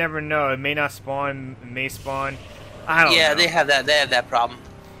you may never know. It may not spawn. It may spawn. I don't know. Yeah, they have that problem.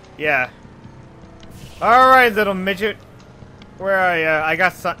 Yeah. Alright, little midget. Where are ya? I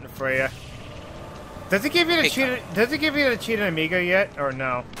got something for you. Does it give you the cheetah? Does it give you the cheetah amiga yet, or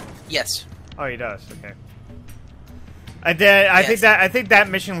no? Yes. Oh, he does. Okay. I think that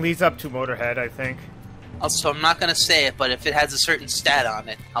mission leads up to Motorhead. I think. Also, I'm not gonna say it, but if it has a certain stat on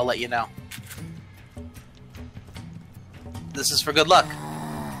it, I'll let you know. This is for good luck.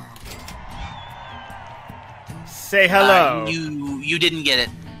 Say hello. You didn't get it.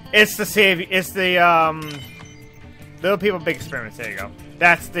 It's the save. It's the Little People Big Experiments. There you go.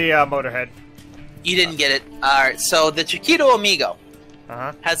 That's the Motorhead. You didn't get it. Alright, so the Chiquito Amigo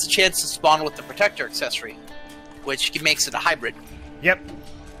Uh-huh. has a chance to spawn with the Protector accessory, which makes it a hybrid. Yep.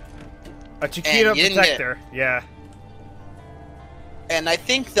 A Chiquito And you didn't get it. Protector. Yeah. And I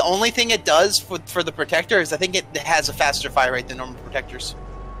think the only thing it does for the Protector is I think it has a faster fire rate than normal Protectors.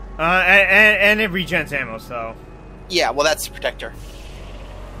 And it regens ammo, so. Yeah, well that's the Protector.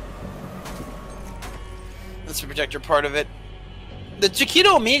 That's the Protector part of it. The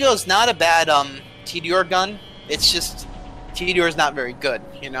Chiquito Amigo is not a bad TDR gun. It's just TDR is not very good,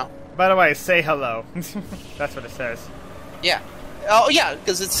 you know. By the way, say hello. That's what it says. Yeah. Oh yeah,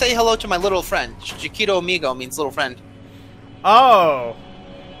 because it's say hello to my little friend. Chiquito Amigo means little friend. Oh.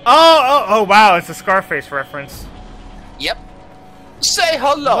 Oh, wow, it's a Scarface reference. Yep. Say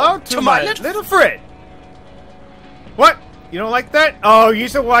hello to my little friend. What? You don't like that? Oh, you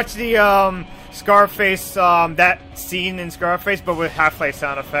used to watch the Scarface, that scene in Scarface, but with Half-Life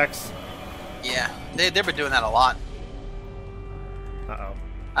sound effects. Yeah, they've been doing that a lot. Uh-oh.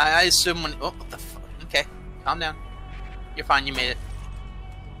 I assume when... Oh, what the fuck? Okay, calm down. You're fine, you made it.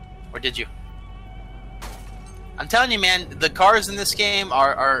 Or did you? I'm telling you, man, the cars in this game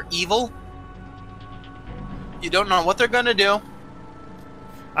are evil. You don't know what they're gonna do.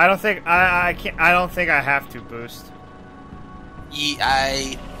 I don't think I don't think I have to boost.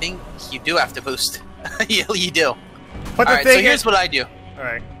 I think you do have to boost. you do. But the Alright, thing so here's what I do.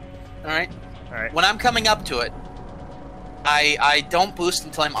 Alright. Alright? Alright. When I'm coming up to it, I don't boost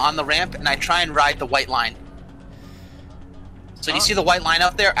until I'm on the ramp, and I try and ride the white line. So you see the white line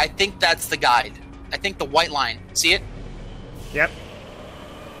up there? I think that's the guide. I think the white line. See it? Yep.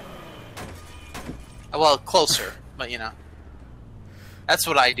 Well, closer, but you know. That's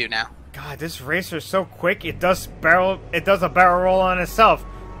what I do now. God, this racer's so quick. It does a barrel roll on itself.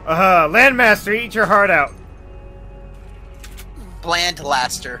 Landmaster, eat your heart out. Bland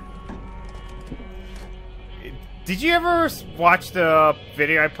Laster. Did you ever watch the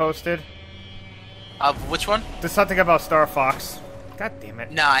video I posted? Which one? There's something about Star Fox. God damn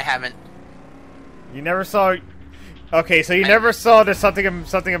it. No, I haven't. You never saw... Okay, so you never saw there's something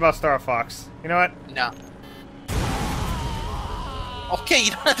about Star Fox. You know what? No. Okay,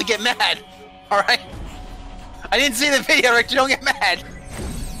 you don't have to get mad. Alright? I didn't see the video, Rick. Don't get mad.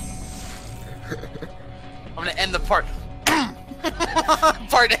 I'm gonna end the part.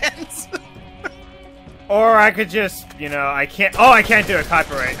 Part ends. Or I could just, you know, I can't... Oh, I can't do a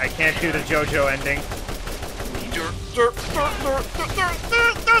copyright. I can't do the JoJo ending.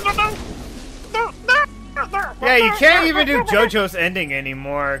 Yeah, you can't even do JoJo's ending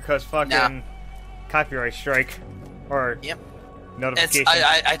anymore, because fucking copyright strike. Or notification.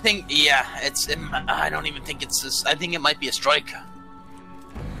 I think, yeah, I don't even think it's this. I think it might be a strike.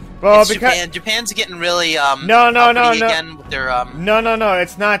 Well, it's because... Japan's getting really, No, again with their, No,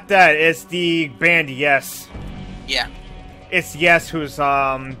 it's not that. It's the band Yes. Yeah. It's Yes who's,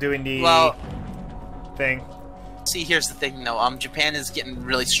 doing the thing. See, here's the thing, though. Japan is getting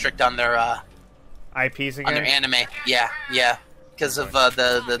really strict on their, IPs again? on their anime. Yeah. Because of,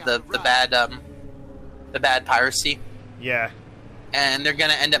 the bad piracy. Yeah. And they're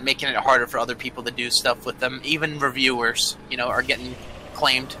gonna end up making it harder for other people to do stuff with them. Even reviewers, you know, are getting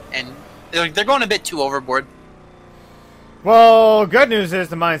claimed, and they're going a bit too overboard. Well, good news is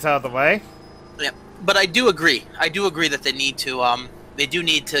the mine's out of the way. Yeah, but I do agree. I do agree that they need to. They do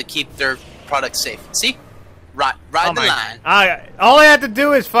need to keep their products safe. See, ride the line. All I have to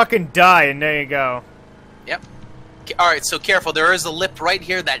do is fucking die, and there you go. Yep. All right, so careful. There is a lip right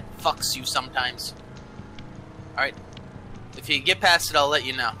here that fucks you sometimes. All right. If you get past it, I'll let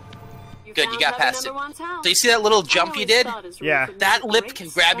you know. Good, you got past it. So you see that little jump you did? Yeah. That lip can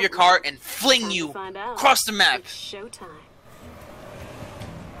grab your car and fling you across the map.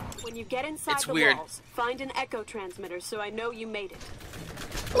 When you get inside It's the weird. walls, find an echo transmitter so I know you made it.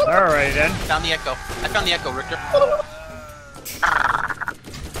 Alright then. Found the echo. I found the echo, Richter.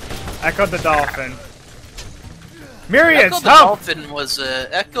 Echo the Dolphin. Myriads,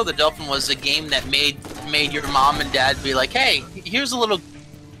 Echo the Dolphin was a game that made your mom and dad be like, hey, here's a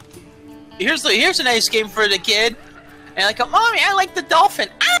nice game for the kid, and like, mommy, I like the dolphin.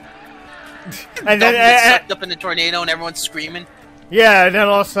 Ah! And Dolphin then gets sucked up in the tornado, and everyone's screaming. Yeah, and then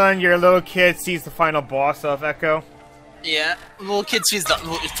all of a sudden your little kid sees the final boss of Echo. Yeah, little kid sees the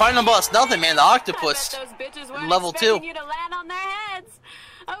final boss. Nothing, man. The octopus. Level 2. You to land on their heads.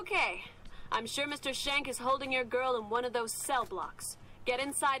 Okay. I'm sure Mr. Shank is holding your girl in one of those cell blocks. Get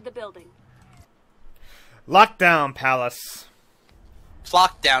inside the building. Lockdown Palace.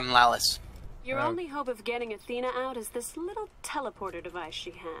 Lockdown, Lallis. Your only hope of getting Athena out is this little teleporter device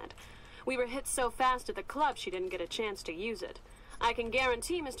she had. We were hit so fast at the club she didn't get a chance to use it. I can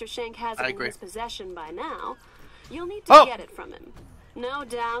guarantee Mr. Shank has it in his possession by now. You'll need to get it from him. No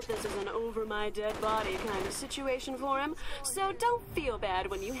doubt this is an over-my-dead-body kind of situation for him, so don't feel bad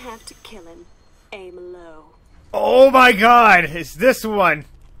when you have to kill him. Aim low. Oh my god, it's this one!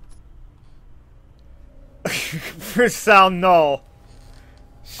 For Sal Null.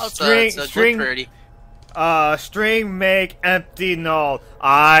 String, make empty null.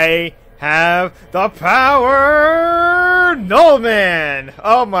 I have the power! Null Man!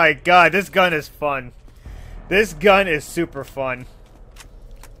 Oh my god, this gun is fun. This gun is super fun.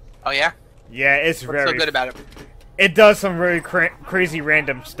 Oh yeah? Yeah, it's What's so good about it? It does some really crazy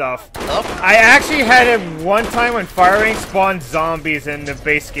random stuff. Hello? I actually had it one time when firing spawned zombies in the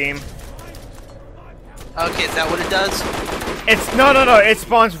base game. Okay, is that what it does? It's no, it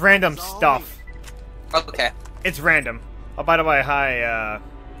spawns random stuff. Okay. It's random. Oh, by the way, hi,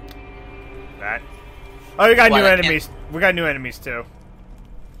 that. Oh, we got new enemies. We got new enemies too.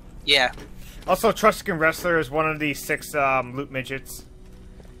 Yeah. Also, Truskin Wrestler is one of the 6 loot midgets.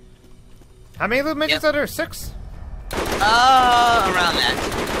 How many loot midgets are there? 6? Around that.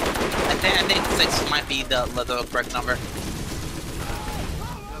 I think 6 might be the correct number.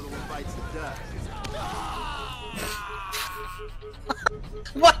 Another one bites the dust.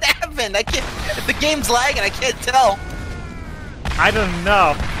 What happened? I can't. The game's lagging. I can't tell. I don't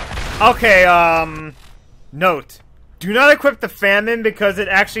know. Okay, note. Do not equip the famine because it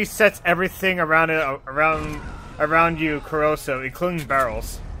actually sets everything around around you corrosive, including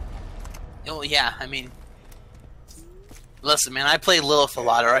barrels. Oh yeah, I mean, listen, man, I play Lilith a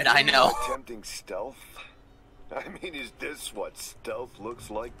lot, alright? I know. Attempting stealth? I mean, is this what stealth looks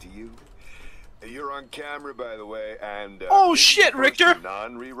like to you? You're on camera, by the way, and oh shit, Richter!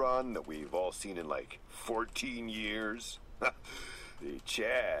 Non-rerun that we've all seen in like 14 years. The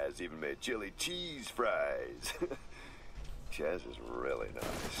Chaz even made chili cheese fries. Chaz is really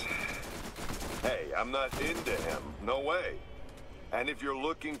nice. Hey, I'm not into him. No way. And if you're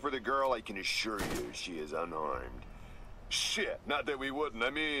looking for the girl, I can assure you she is unharmed. Shit, not that we wouldn't.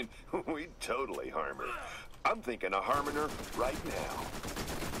 I mean, we'd totally harm her. I'm thinking of harming her right now.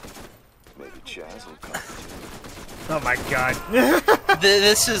 Maybe Chaz will come too. Oh my god.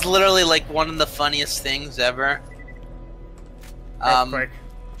 This is literally like one of the funniest things ever.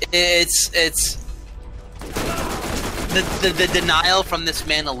 It's the denial from this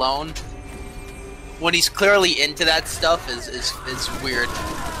man alone when he's clearly into that stuff is weird.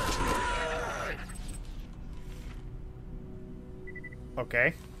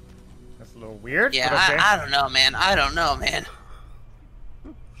 Okay, that's a little weird. Yeah, but okay. I don't know, man. I don't know, man.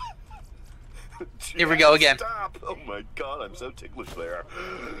 Here we go again. Stop! Oh my god, I'm so ticklish there.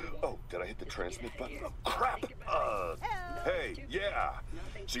 Oh, did I hit the transmit button? Oh, crap! Hey, yeah.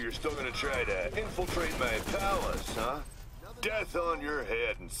 So you're still gonna try to infiltrate my palace, huh? Death on your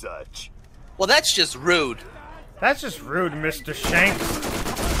head and such. Well, that's just rude. That's just rude, Mr. Shanks.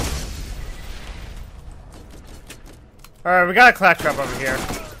 Alright, we got a clash trap over here.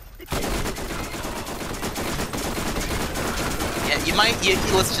 Yeah, you might,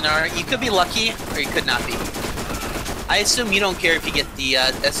 listen, alright, you could be lucky, or you could not be. I assume you don't care if you get the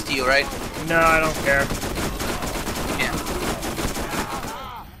STU, right? No, I don't care. Yeah.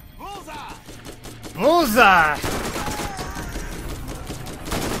 Bullseye!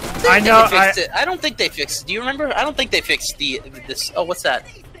 I know, I don't think they fixed it. Do you remember? I don't think they fixed this. Oh, what's that?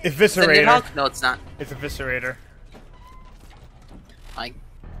 Eviscerator. No, it's not. It's Eviscerator. I...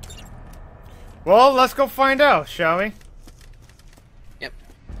 Well, let's go find out, shall we? Yep.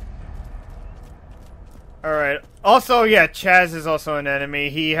 Alright. Also, yeah, Chaz is also an enemy.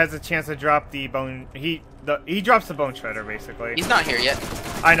 He has a chance to drop the bone... He drops the bone shredder, basically. He's not here yet.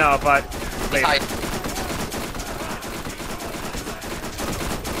 I know, but... He's hiding.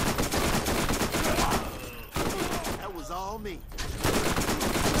 That was all me.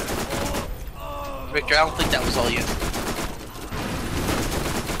 Victor, I don't think that was all you.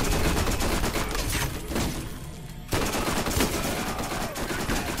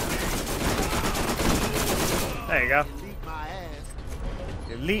 There you go. Delete my ass.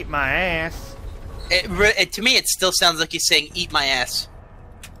 Delete my ass. To me, it still sounds like he's saying, eat my ass.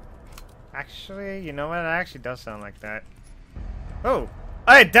 Actually, you know what? It actually does sound like that. Oh!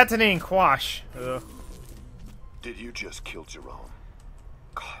 Hey, detonating quash. Ugh. Did you just kill Jerome?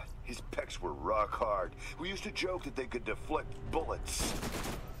 God, his pecs were rock hard. We used to joke that they could deflect bullets.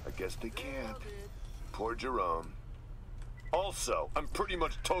 I guess they can't. Poor Jerome. Also, I'm pretty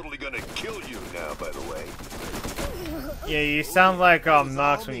much totally gonna kill you now, by the way. Yeah, you sound like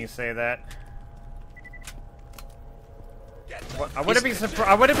Knoxx when you say that. I wouldn't be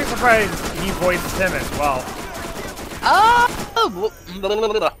surprised he voiced him as well. I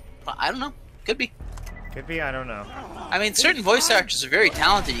don't know. Could be. Could be, I don't know. I mean, certain voice actors are very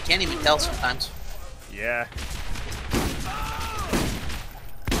talented. You can't even tell sometimes. Yeah.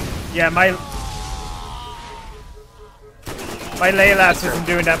 Yeah, my Laylaps isn't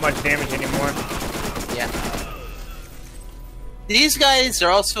doing that much damage anymore. Yeah. These guys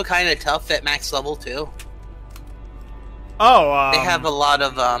are also kind of tough at max level too. Oh, they have a lot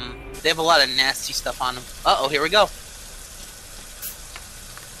of nasty stuff on them. Uh-oh, here we go.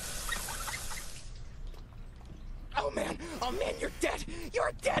 Oh man, you're dead!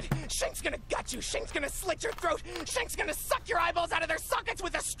 You're dead! Shank's gonna gut you! Shank's gonna slit your throat! Shank's gonna suck your eyeballs out of their sockets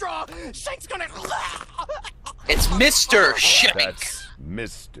with a straw! Shank's gonna... It's Mr. Shank! That's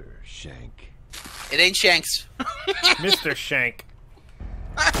Mr. Shank. It ain't Shanks. Mr. Shank.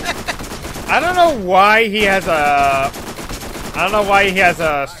 I don't know why he has a... I don't know why he has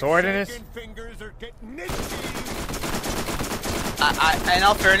a sword in his... In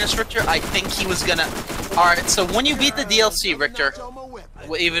all fairness, Richter, I think he was gonna... Alright, so when you beat the DLC, Richter,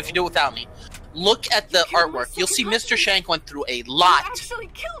 even if you do it without me, look at the artwork. You'll see Mr. Shank went through a lot. I actually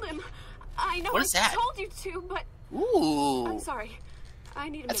killed him. I know What is that? I told you to, but... Ooh. I'm sorry. I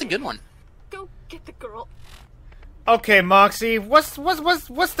need a That's a minute. good one. Go get the girl. Okay, Moxie, what's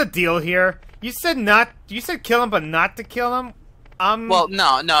the deal here? You said kill him, but not to kill him? Well,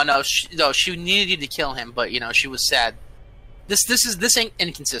 no. She needed you to kill him, but, you know, she was sad. This ain't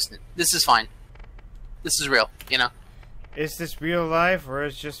inconsistent. This is fine. This is real, you know. Is this real life or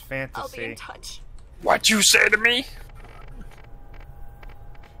is it just fantasy? I'll be in touch. What you say to me?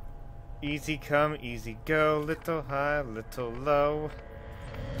 Easy come, easy go, little high, little low.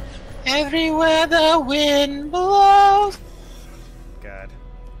 Everywhere the wind blows. God.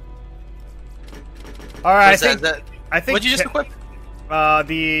 Alright, I think What'd you just equip?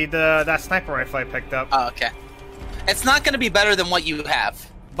 that sniper rifle I picked up. Oh, okay. It's not gonna be better than what you have,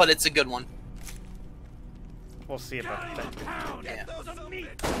 but it's a good one. We'll see about that. Yeah.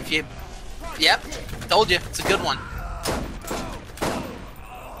 If you... Yep, told you, it's a good one.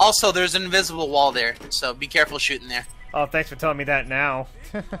 Also, there's an invisible wall there, so be careful shooting there. Oh, thanks for telling me that now.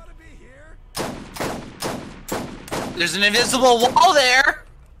 There's an invisible wall there!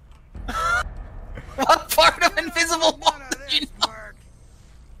 What part of invisible wall did you know?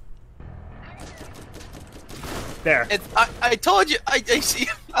 There. I told you, I see.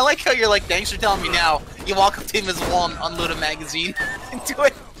 I like how you're like, thanks for telling me now. You walk up to the invisible wall and unload a magazine into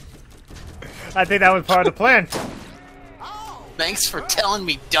it. I think that was part of the plan. Thanks for telling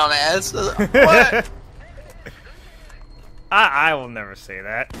me, dumbass. What? I will never say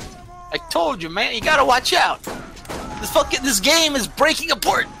that. I told you, man. You gotta watch out. This game is breaking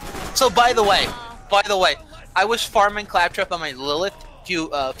apart. So, by the way, I was farming Claptrap on my Lilith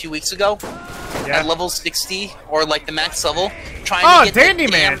a few weeks ago at level 60 or like the max level, trying to get dandy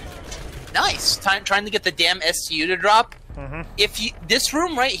man. Nice. Trying to get the damn STU to drop. This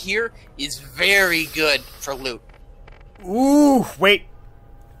room right here is very good for loot. Ooh, wait.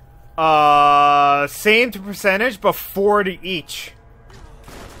 Same to percentage, but 4 to each.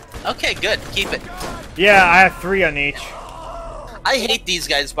 Okay, good. Keep it. Yeah, I have 3 on each. I hate these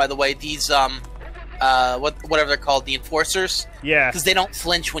guys, by the way. These whatever they're called, the enforcers. Yeah. Because they don't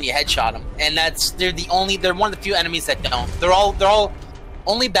flinch when you headshot them, and they're one of the few enemies that don't. They're all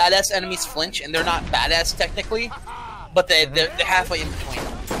only badass enemies flinch, and they're not badass technically, but they're halfway in between.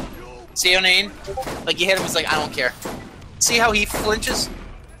 See what I mean? Like you hit him, he's like, I don't care. See how he flinches?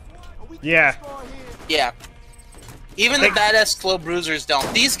 Yeah. Yeah. Even the badass slow bruisers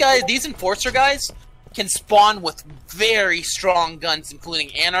don't. These enforcer guys can spawn with very strong guns,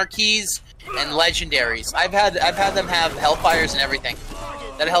 including anarchies and legendaries. I've had them have hellfires and everything.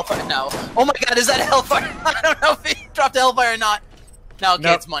 That a hellfire? No. Oh my god, is that a hellfire? I don't know if it dropped a hellfire or not. No,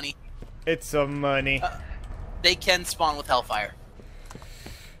 okay, it's money. It's some money. They can spawn with hellfire.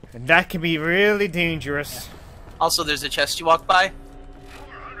 And that can be really dangerous. Also, there's a chest you walk by.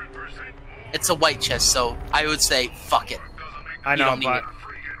 It's a white chest, so I would say, fuck it. I know, but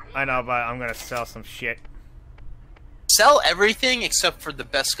I'm gonna sell some shit. Sell everything except for the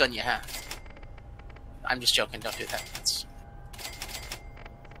best gun you have. I'm just joking, don't do that.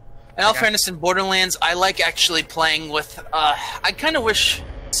 In all fairness, in Borderlands, I like actually playing with, I kind of wish...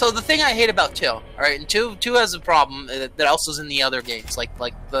 So the thing I hate about 2, alright, and 2 has a problem that also is in the other games, like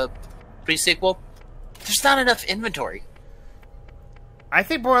the pre-sequel. There's not enough inventory. I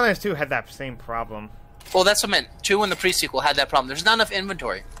think Borderlands 2 had that same problem. Well, that's what I meant. 2 and the pre-sequel had that problem. There's not enough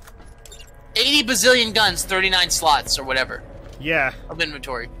inventory. 80 bazillion guns, 39 slots, or whatever. Yeah. Of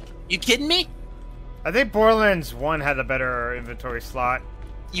inventory. You kidding me? I think Borderlands 1 had a better inventory slot.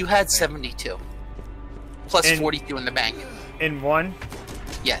 You had 72. Plus 42 in the bank. In 1?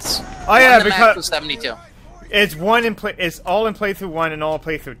 Yes. Oh yeah, the because... max was 72. It's all in playthrough 1 and all in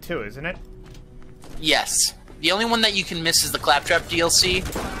playthrough 2, isn't it? Yes. The only one that you can miss is the Claptrap DLC.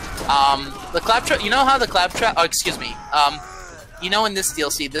 The Claptrap, you know how the Claptrap, oh, excuse me. You know in this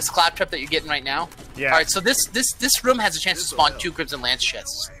DLC, this Claptrap that you're getting right now? Yeah. Alright, so this room has a chance to spawn 2 Crimson Lance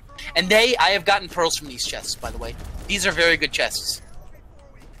chests. And I have gotten pearls from these chests, by the way. These are very good chests.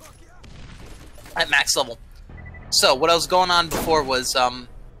 At max level. So, what I was going on before was,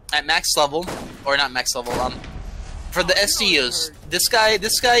 at max level, or not max level, for the SCUs, this guy,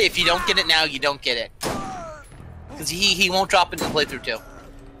 if you don't get it now, you don't get it. Because he won't drop it in playthrough 2.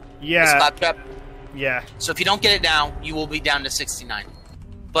 Yeah. This Claptrap. Yeah. So if you don't get it now, you will be down to 69.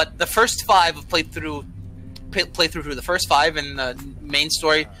 But the first 5 of playthrough through the first 5 in the main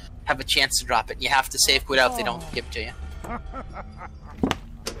story have a chance to drop it. You have to save quit out if they don't give it to you.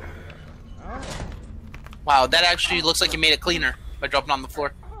 Wow, that actually looks like you made it cleaner by dropping on the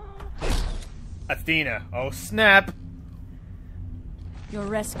floor. Athena, oh snap! Your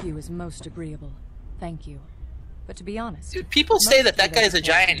rescue is most agreeable. Thank you. But to be honest... Dude, people say that guy has a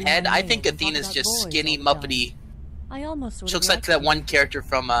giant head. I think Athena's just skinny, muppety. I almost she looks like that one character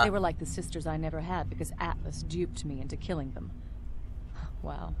from, They were like the sisters I never had because Atlas duped me into killing them.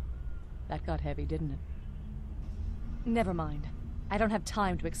 Wow. That got heavy, didn't it? Never mind. I don't have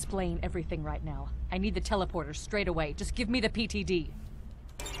time to explain everything right now. I need the teleporter straight away. Just give me the PTD.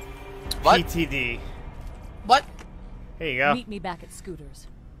 What? PTD. What? Here you go. Meet me back at Scooter's.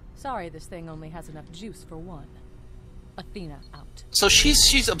 Sorry this thing only has enough juice for one. Athena out. So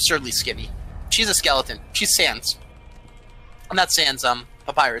she's absurdly skinny. She's a skeleton. She's Sans. I'm not Sans,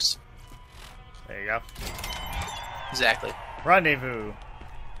 Papyrus. There you go. Exactly. Rendezvous.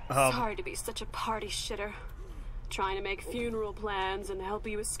 Sorry to be such a party shitter. Trying to make funeral plans and help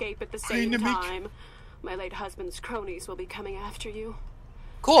you escape at the same time. My late husband's cronies will be coming after you.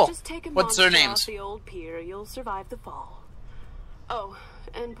 Cool. Just take a What's their monster names? off the old pier. You'll survive the fall. Oh,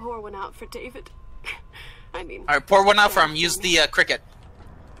 and pour one out for David. I mean... Alright, pour one out for him. Use the, cricket.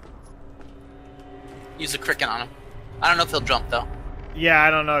 Use the cricket on him. I don't know if he'll jump, though. Yeah, I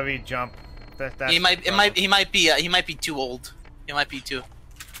don't know if he'd jump. That's he might be too old. He might be too...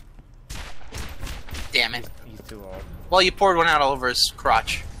 Damn it. He's too old. Well, you poured one out all over his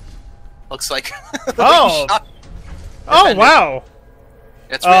crotch. Looks like... Oh! Oh, wow!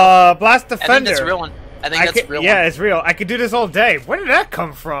 That's real. Blast Defender. I think that's a real one. I think that's a real one. Yeah, it's real. I could do this all day. Where did that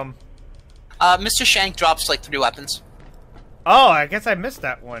come from? Mr. Shank drops like 3 weapons. Oh, I guess I missed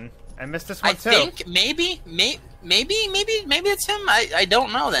that one. I missed this one too. I think maybe it's him. I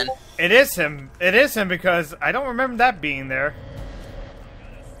don't know then. It is him. It is him because I don't remember that being there.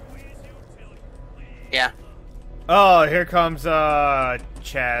 Yeah. Oh, here comes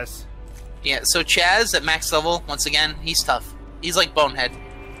Chaz. Yeah, so Chaz at max level, once again, he's tough. He's like Bonehead.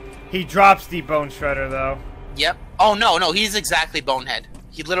 He drops the Bone Shredder though. Yep. Oh no, he's exactly Bonehead.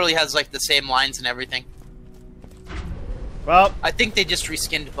 He literally has like the same lines and everything. Well, I think they just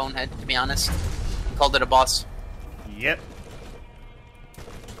reskinned Bonehead, to be honest. Called it a boss. Yep.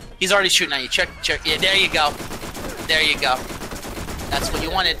 He's already shooting at you. Check. Yeah, there you go. There you go. That's what you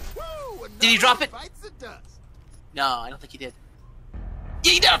wanted. Did he drop it? No, I don't think he did.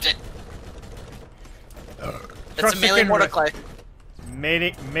 Yeah, he dropped it! That's a melee Mordecai.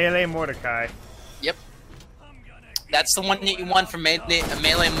 Melee Mordecai. Yep. That's the one that you won from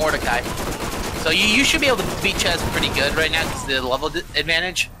melee Mordecai. So you should be able to beat Chaz pretty good right now because of the level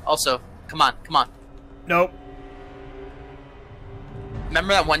advantage. Also, come on. Nope.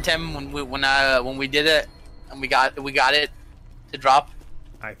 Remember that one time when we did it and we got it to drop?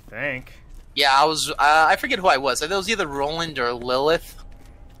 I think. Yeah, I forget who I was. It was either Roland or Lilith.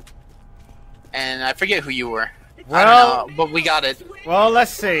 And I forget who you were. Well, I don't know, but we got it. Well,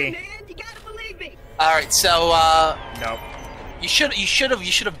 let's see. All right, so nope. You should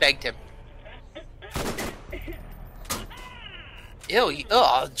have begged him. Ew!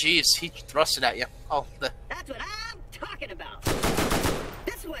 Oh, jeez, he thrusted at you. Oh, That's what I'm talking about.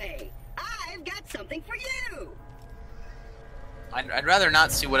 This way, I've got something for you. I'd rather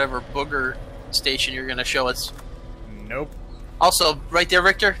not see whatever booger station you're gonna show us. Nope. Also, right there,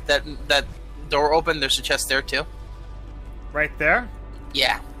 Richter, that door open. There's a chest there too. Right there?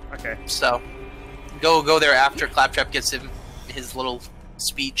 Yeah. Okay. So, go there after Claptrap gets him his little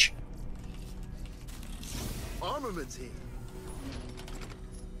speech. Armaments here.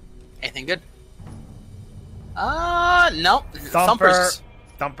 Anything good? No. Thumpers.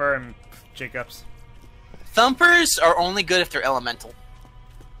 Thumper and Jacobs. Thumpers are only good if they're elemental.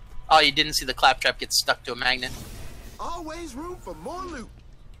 Oh, you didn't see the Claptrap get stuck to a magnet. Always room for more loot.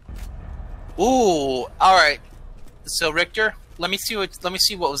 Ooh, all right. So Richter, let me see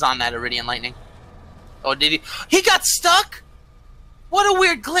what was on that Iridian Lightning. Oh, did he? He got stuck. What a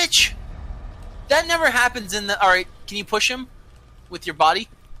weird glitch. That never happens in the. All right, can you push him with your body?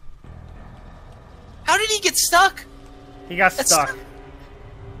 How did he get stuck? He got stuck.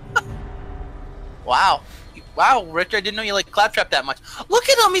 Wow. Wow, Richter, I didn't know you liked Claptrap that much. Look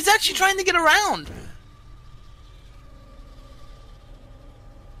at him, he's actually trying to get around.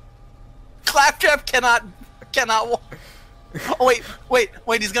 Claptrap cannot Oh wait,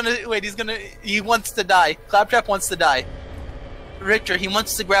 he wants to die. Claptrap wants to die. Richter, he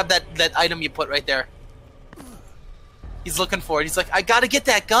wants to grab that item you put right there. He's looking for it. He's like, I gotta get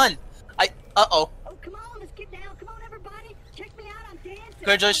that gun. Uh-oh. Oh, come on, let's get down. Come on, everybody. Check me out, I'm dancing.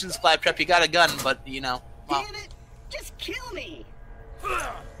 Congratulations, Claptrap, you got a gun, but, you know. Well. Damn it. Just kill me.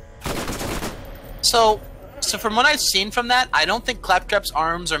 So from what I've seen from that, I don't think Claptrap's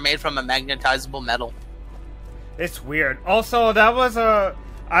arms are made from a magnetizable metal. It's weird. Also, that was a...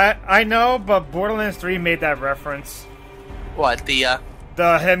 I know, but Borderlands 3 made that reference. What, the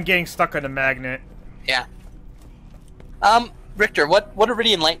him getting stuck on a magnet. Yeah. Richter, what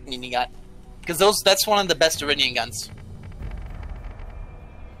Iridian Lightning you got? Because that's one of the best Iridian guns.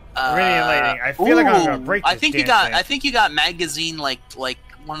 Iridian Lightning. I feel like I'm gonna break this I think you got magazine like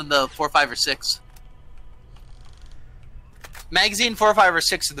one of the 4, 5, or 6. Magazine 4, 5, or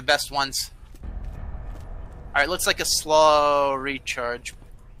 6 are the best ones. Alright, looks like a slow recharge.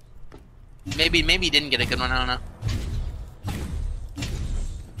 Maybe he didn't get a good one. I don't know.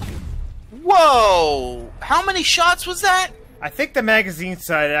 Whoa! How many shots was that? I think the magazine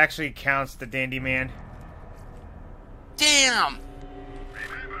side actually counts the Dandy Man. Damn.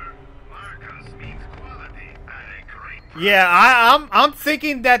 Yeah, I'm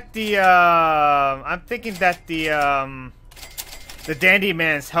thinking that the Dandy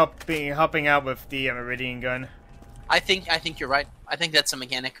Man's helping out with the Meridian gun. I think you're right. I think that's a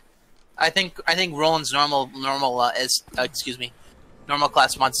mechanic. I think Roland's normal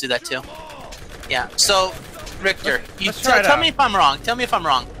class mods do that too. Yeah. So, Richter, tell me if I'm wrong. Tell me if I'm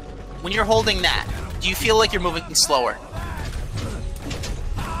wrong. When you're holding that, do you feel like you're moving slower?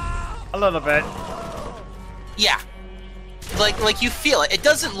 A little bit. Yeah. Like you feel it. It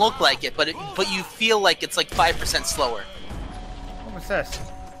doesn't look like it, but you feel like it's like 5% slower. What's this?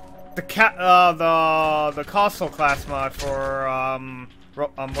 The Castle class mod for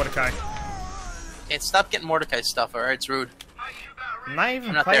Mordecai. Hey, stop getting Mordecai stuff, alright? It's rude. I'm not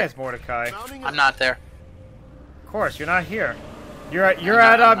even playing as Mordecai. I'm not there. Of course, you're not here. You're at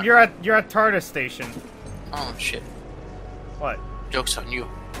TARDIS station. Oh shit. What? Joke's on you.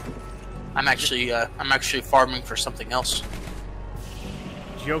 I'm actually farming for something else.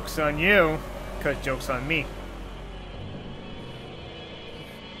 Joke's on you, cause joke's on me.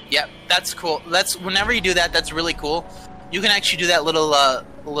 Yep, that's cool. That's whenever you do that, that's really cool. You can actually do that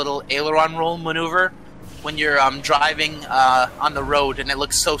little aileron roll maneuver when you're driving on the road, and it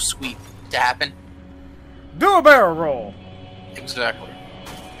looks so sweet to happen. Do a barrel roll. Exactly.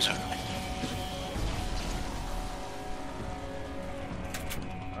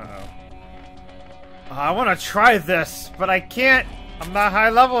 I want to try this, but I can't. I'm not high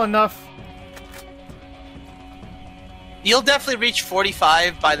level enough. You'll definitely reach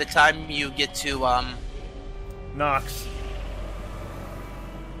 45 by the time you get to Knoxx.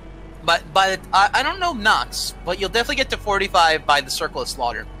 But I don't know Knoxx, but you'll definitely get to 45 by the Circle of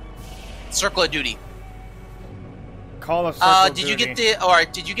Slaughter, Circle of Duty. Call of Circle of Duty.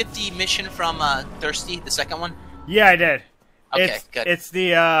 Did you get the mission from Thirsty, the second one? Yeah, I did. Okay, good. It's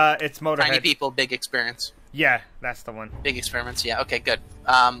Motorhead. Tiny people, big experience. Yeah, that's the one. Big experiments. Yeah. Okay, good.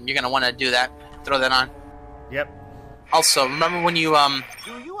 You're gonna want to do that. Throw that on. Yep. Also, remember when you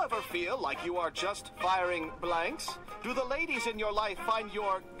Do you ever feel like you are just firing blanks? Do the ladies in your life find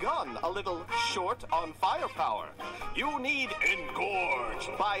your gun a little short on firepower? You need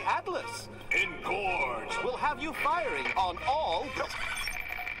Engorge by Atlas. Engorge will have you firing on all.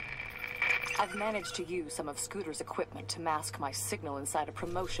 I've managed to use some of Scooter's equipment to mask my signal inside a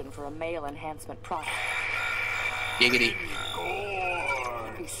promotion for a male enhancement product. Giggity.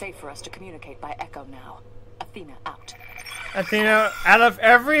 It'd be safe for us to communicate by Echo now. Athena out. Athena, out of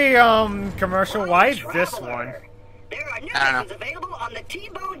every commercial, why this one? There are new missions available on the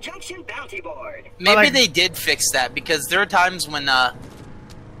T-Bone Junction bounty board. Maybe they did fix that, because there are times when the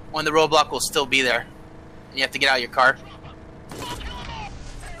roadblock will still be there, and you have to get out of your car.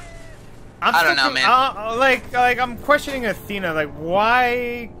 I don't know, man. Like I'm questioning Athena. Like,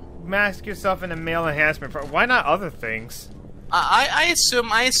 why mask yourself in a male enhancement? Why not other things? I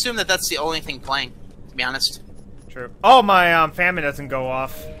assume that that's the only thing playing. To be honest. True. Oh, my famine doesn't go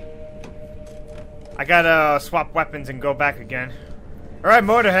off. I gotta swap weapons and go back again. All right,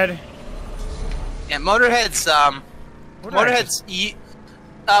 Motorhead. Yeah, Motorhead's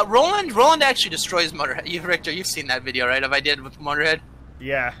Roland actually destroys Motorhead. Richter, you've seen that video, right? Of I did with Motorhead.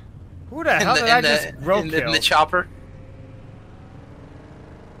 Yeah. Who the hell did I just roadkill? In the chopper.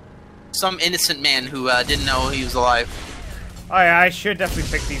 Some innocent man who didn't know he was alive. Oh yeah, I should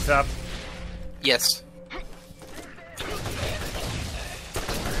definitely pick these up. Yes.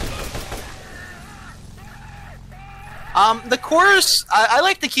 The cores, I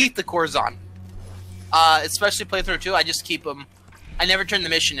like to keep the cores on. Especially playthrough 2, I just keep them. I never turn the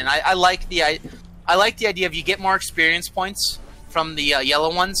mission in. I like the idea of you get more experience points from the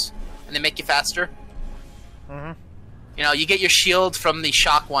yellow ones, and they make you faster. Mm-hmm. You know, you get your shield from the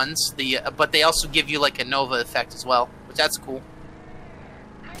shock ones, but they also give you like a Nova effect as well, which that's cool.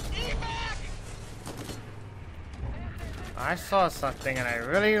 I saw something and I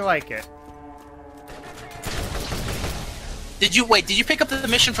really like it. Did you pick up the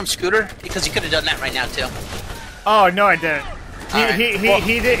mission from Scooter? Because you could have done that right now too. Oh no, I didn't. He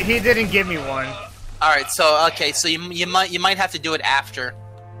He didn't give me one. All right, so okay, so you might have to do it after.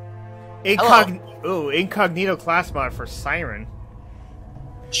 Incognito class mod for Siren.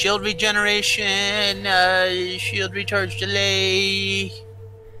 Shield regeneration, shield recharge delay,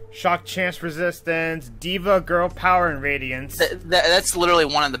 shock chance resistance, diva girl power and radiance. That's literally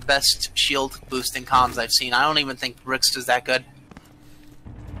one of the best shield boosting comms I've seen. I don't even think Brooks is that good.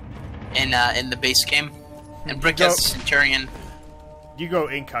 in the base game, and Brick has Centurion. You go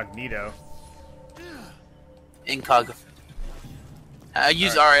incognito. Incog.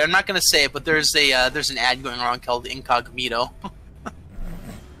 Alright, I'm not gonna say it, but there's an ad going around called Incognito.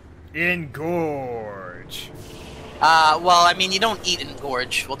 Engorge. Well, I mean, you don't eat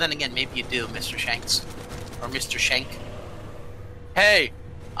engorge. Well, then again, maybe you do, Mr. Shanks. Or Mr. Shank. Hey,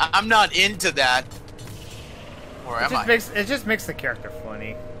 I'm not into that. Or am I? It just makes the character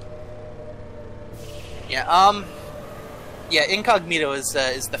funny. Yeah, yeah, Incognito is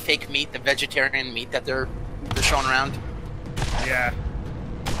the fake meat, the vegetarian meat that they're showing around. Yeah.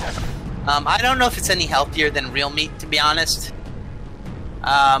 I don't know if it's any healthier than real meat, to be honest.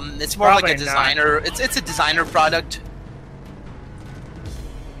 It's more Probably like a designer. It's a designer product.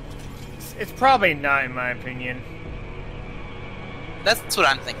 It's probably not, in my opinion. That's what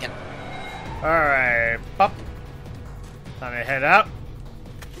I'm thinking. All right, pop. Time to head out.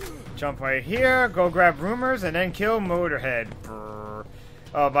 Jump right here. Go grab rumors and then kill Motorhead. Brr.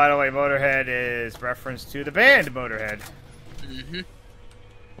 Oh, by the way, Motorhead is reference to the band Motorhead. Mm-hmm.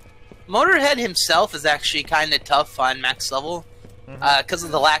 Motorhead himself is actually kind of tough on max level because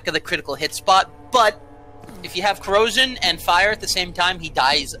of the lack of the critical hit spot. But if you have corrosion and fire at the same time, he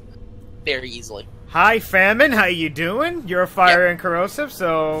dies very easily. Hi, Famine. How you doing? You're a fire and corrosive,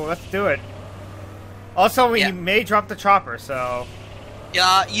 so let's do it. Also, we may drop the chopper, so...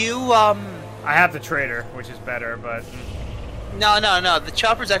 Yeah, I have the trader, which is better, but... No. The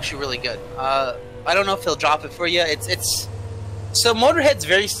chopper's actually really good. I don't know if he'll drop it for you. So Motorhead's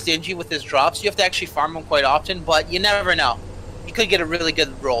very stingy with his drops. You have to actually farm him quite often, but you never know. You could get a really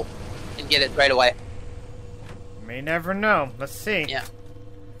good roll and get it right away. May never know. Let's see. Yeah.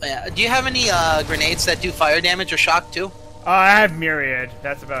 Do you have any grenades that do fire damage or shock too? I have Myriad.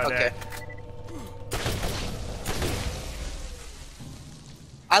 That's about it.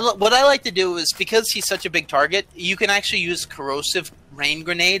 What I like to do is, because he's such a big target, you can actually use corrosive rain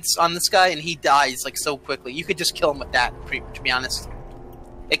grenades on this guy, and he dies like so quickly. You could just kill him with that, to be honest.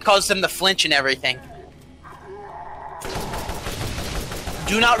 It caused him to flinch and everything.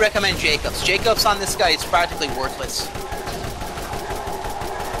 Do not recommend Jacobs. Jacobs on this guy is practically worthless.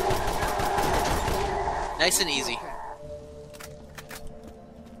 Nice and easy.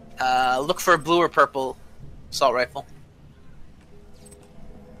 Look for a blue or purple assault rifle.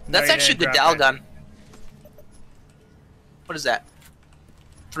 That's actually a good Dal gun. What is that?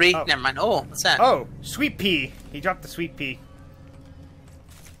 3? Oh. Never mind. Oh, what's that? Oh, Sweet Pea. He dropped the Sweet Pea.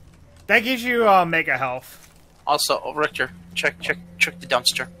 That gives you mega health. Also, Richter, check the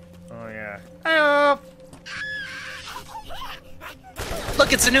dumpster. Oh yeah. Hello.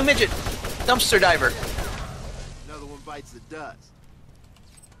 Look, it's a new midget. Dumpster diver. Another one bites the dust.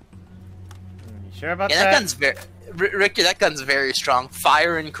 You sure about that? Yeah, that gun's very... Richter, that gun's very strong.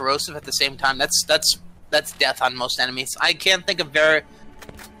 Fire and corrosive at the same time. That's death on most enemies. I can't think of very...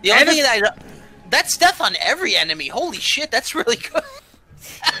 The only thing that's death on every enemy. Holy shit, that's really good.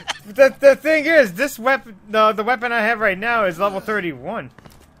 the thing is, this weapon, the weapon I have right now is level 31.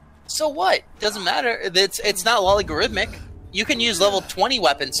 So what? Doesn't matter. It's not logarithmic. You can use level 20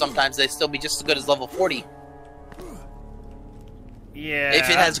 weapons sometimes. They still be just as good as level 40. Yeah. If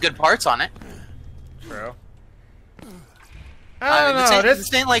it has good parts on it. True. I don't know.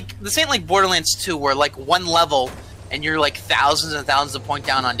 This ain't like Borderlands 2, where like one level and you're like thousands and thousands of point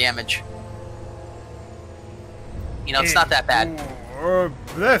down on damage. You know, it's not that bad.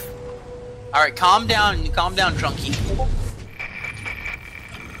 Alright, calm down, drunkie.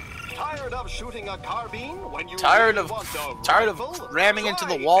 Tired of shooting a carbine when you tired of rifle? ramming into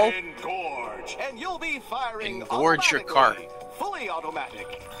the wall? Engorge, and you'll be firing Engorge your car. Fully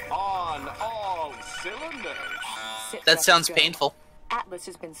automatic, on all cylinders. That sounds painful. Atlas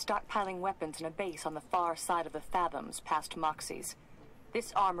has been stockpiling weapons in a base on the far side of the Fathoms, past Moxie's.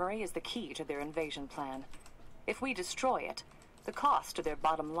 This armory is the key to their invasion plan. If we destroy it, the cost to their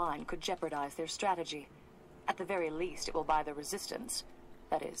bottom line could jeopardize their strategy. At the very least, it will buy the Resistance,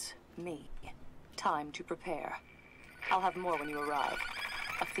 that is, me, time to prepare. I'll have more when you arrive.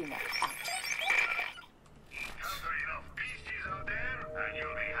 Athena, out.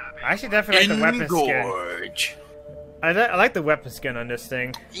 I should definitely like the weapon skin. I like the weapon skin on this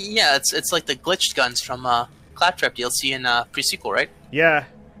thing. Yeah, it's like the glitched guns from Claptrap DLC in pre-sequel, right? Yeah.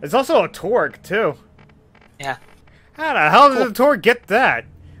 There's also a Torg, too. Yeah. How the hell did the Torg get that?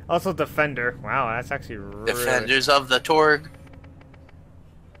 Also Defender. Wow, that's actually really... Defenders of the Torg.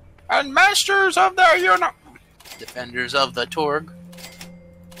 And Masters of the Defenders of the Torg.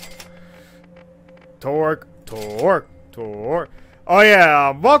 Torg. Oh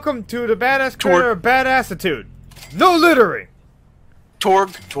yeah, welcome to the Badass Creator of Badassitude. No littering!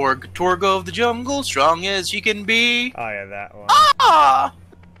 Torg of the jungle, strong as you can be. Oh yeah, that one. Ah!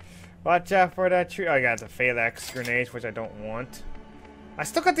 Watch out for that tree. Oh, I got the Phalanx grenades, which I don't want. I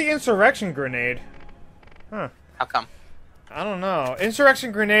still got the Insurrection grenade. Huh. How come? I don't know.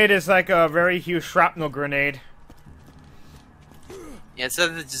 Insurrection grenade is like a very huge shrapnel grenade. Yeah, is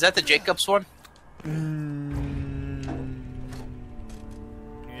that the Jacobs one?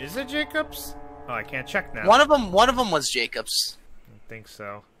 Is it Jacobs? Oh, I can't check now. One of them was Jacobs. I don't think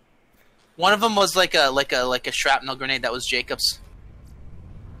so. One of them was like a shrapnel grenade that was Jacobs.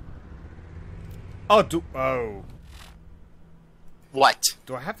 Oh. What?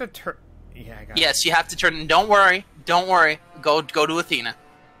 Do I have to turn? Yeah, I got it. Yes, you have to turn. And don't worry. Go to Athena.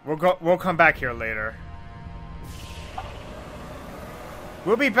 We'll come back here later.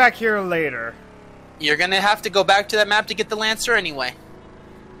 We'll be back here later. You're gonna have to go back to that map to get the Lancer anyway.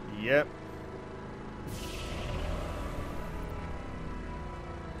 Yep.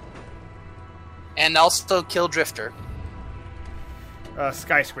 And also kill Drifter.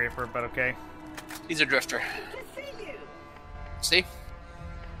 Skyscraper, but okay. He's a Drifter. See?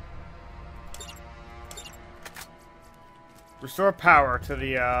 Restore power to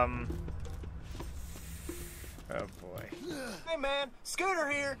the, Oh boy. Hey man, Scooter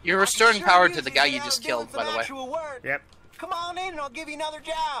here. You're restoring power to the guy you just killed, by the way. Yep. Come on in and I'll give you another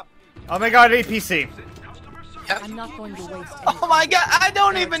job. Oh my god, APC. I'm not going to waste Oh my god, I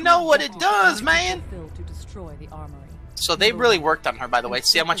don't even know what it does, man! to destroy the armory. So they really worked on her, by the way.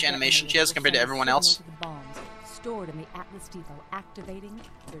 See how much animation she has compared to everyone else? Bombs stored in the Atlas Depot, activating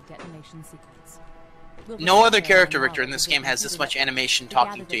their detonation sequence. No other character, Victor, in this game has this much animation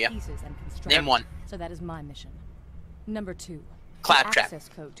talking to you. Name one. So that is my mission. Number 2. Claptrap. The access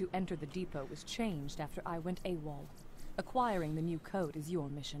code to enter the depot was changed after I went AWOL. Acquiring the new code is your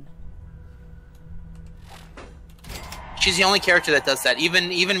mission. She's the only character that does that. Even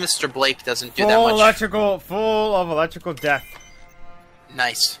Mr. Blake doesn't do that much. Full of electrical death.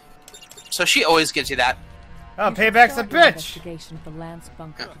 Nice. So she always gives you that. Oh, Payback's a bitch! Investigation of the Lance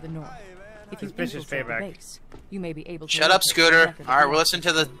bunker to the north. If you This bitch is infiltrate the Payback. base, you may be able to Shut up, locate the Scooter. record of Alright, we'll Lance.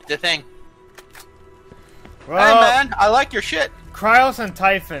 listen to the thing. Well, Hey man, I like your shit. Cryos and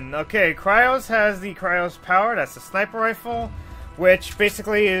Typhon. Okay, Cryos has the Cryos power, that's the sniper rifle, which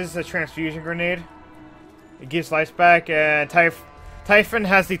basically is a transfusion grenade. It gives life back, and Typhon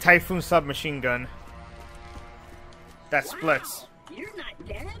has the Typhoon submachine gun. That splits. You're not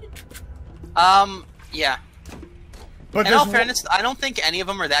dead? Yeah. But in all fairness, I don't think any of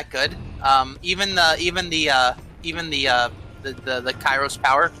them are that good. Even the Kairos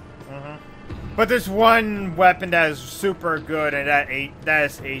power. But there's one weapon that is super good, and that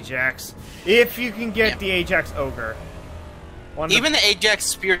is Ajax. If you can get the Ajax Ogre. Even the Ajax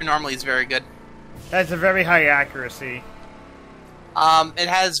Spear normally is very good. That's a very high accuracy. It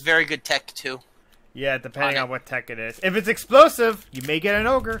has very good tech too. Yeah, depending on what tech it is. If it's explosive, you may get an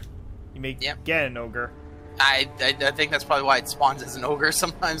Ogre. You may get an Ogre. I think that's probably why it spawns as an Ogre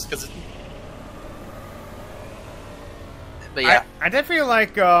sometimes, because but yeah. I definitely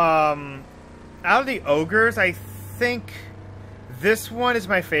like, out of the Ogres, I think this one is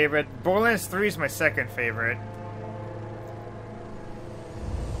my favorite. Borderlands 3 is my second favorite.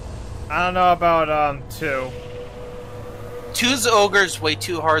 I don't know about, 2. 2's Ogre's way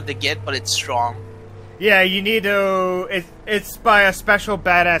too hard to get, but it's strong. Yeah, you need to... It's by a special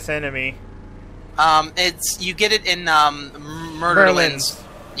badass enemy. You get it in, Murderlands.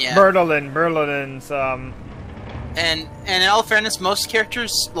 Yeah. Merlin's, And in all fairness, most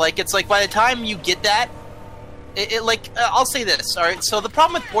characters, it's like by the time you get that, I'll say this, alright? So the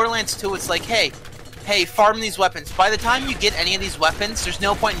problem with Borderlands 2, it's like, hey, farm these weapons. By the time you get any of these weapons, there's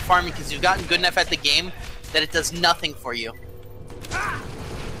no point in farming because you've gotten good enough at the game that it does nothing for you.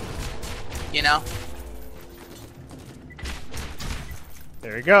 You know?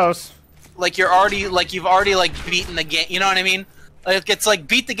 There he goes. You've already beaten the game, you know what I mean? It's like,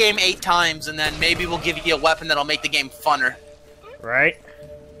 beat the game 8 times, and then maybe we'll give you a weapon that'll make the game funner. Right.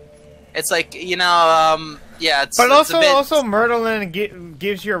 It's like, yeah, it's... But it's also Merlin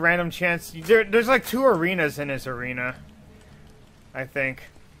gives you a random chance. There's like 2 arenas in his arena. I think.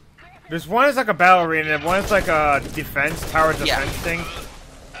 There's one is like a battle arena, and one is like a tower defense thing.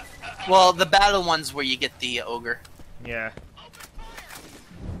 Well, the battle one's where you get the Ogre. Yeah.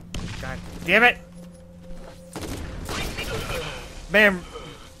 God damn it! Man,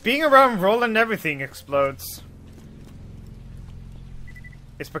 being around Roland, everything explodes.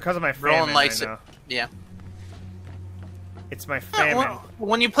 It's because of my famine. Roland likes it. Yeah. It's my famine.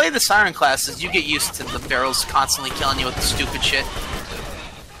 When you play the Siren classes, you get used to the barrels constantly killing you with the stupid shit.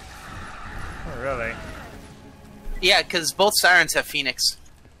 Oh, really? Yeah, because both Sirens have Phoenix.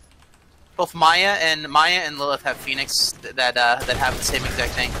 Both Maya and Lilith have Phoenix that have the same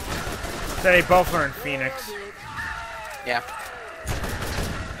exact thing. They both learn Phoenix. Yeah.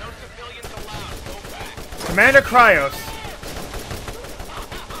 Commander Cryos.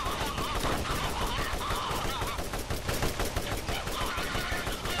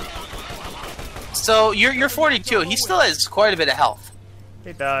 So you're 42. He still has quite a bit of health.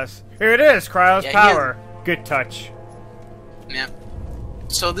 He does. Here it is, Cryos Yeah, power. Good touch. Yeah.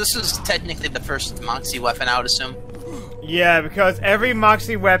 So this is technically the first Moxie weapon, I would assume. Yeah, because every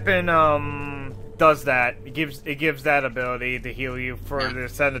Moxie weapon does that. It gives that ability to heal you for the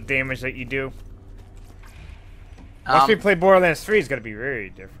set of damage that you do. Once we play Borderlands 3, it's gonna be very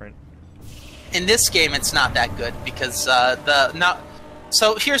different. In this game, it's not that good because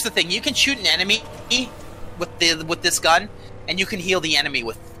So here's the thing: you can shoot an enemy with this gun, and you can heal the enemy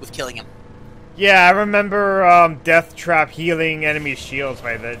with killing him. Yeah, I remember Death Trap healing enemy shields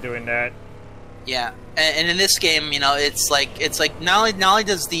by doing that. Yeah, and in this game, you know, it's like not only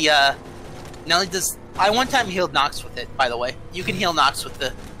does I one time healed Knoxx with it. By the way, you can heal Knoxx with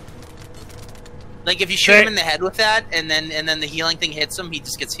the. Like if you shoot him in the head with that, and then the healing thing hits him, he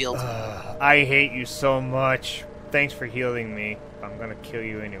just gets healed. I hate you so much. Thanks for healing me. I'm gonna kill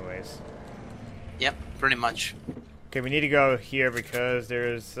you anyways. Yep, pretty much. Okay, we need to go here because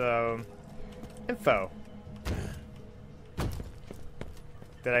there's info.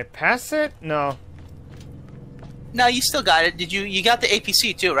 Did I pass it? No. No, you still got it. You got the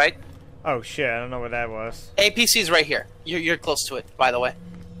APC too, right? Oh shit, I don't know what that was. APC's right here. You're close to it, by the way.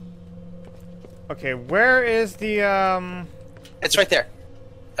 Okay, where is the It's right there.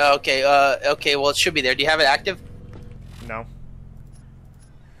 Okay, okay, well it should be there. Do you have it active? No.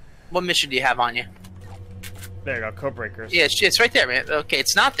 What mission do you have on you? There you go, Codebreakers. Yeah, it's right there, man. Okay,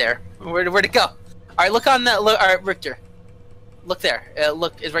 it's not there. Where'd it go? Alright, look on that. Alright, Richter. Look there.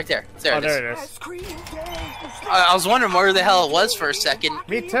 Look, it's right there. There it is. There it is. I was wondering where the hell it was for a second.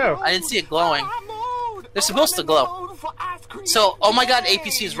 Me too. I didn't see it glowing. They're supposed to glow. So, oh my god,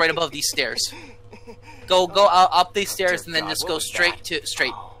 APC is right above these stairs. Go up these stairs and then just go straight.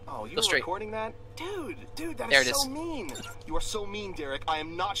 Oh, you go were straight. recording that? Dude, that there is it so is. mean. You are so mean, Derek. I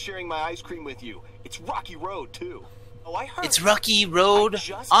am not sharing my ice cream with you. It's Rocky Road, too. Oh, I heard. It's Rocky Road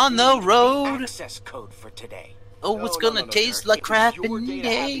on the road. Access code for today. Oh, it's gonna taste like crap in the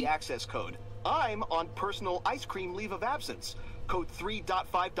day. The access code. I'm on personal ice cream leave of absence. Code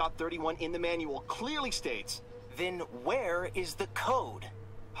 3.5.31 in the manual clearly states. Then where is the code?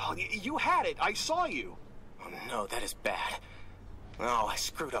 Oh, you had it. I saw you. Oh, no, that is bad. Oh, I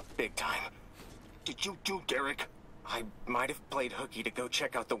screwed up big time. Did you do, Derek? I might have played hooky to go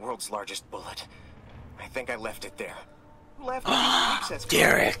check out the world's largest bullet. I think I left it there. Left the access code.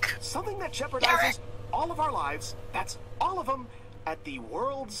 Derek. Something that jeopardizes all of our lives. That's all of them at the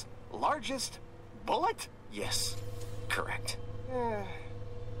world's largest bullet? Yes, correct.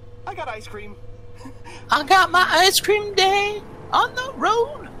 I got ice cream. I got my ice cream day on the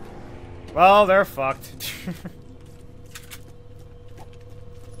road. Well, they're fucked.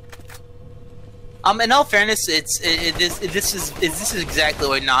 In all fairness, this is exactly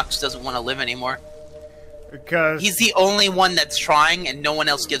why Knoxx doesn't want to live anymore. Because he's the only one that's trying, and no one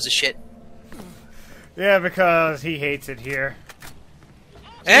else gives a shit. Yeah, because he hates it here.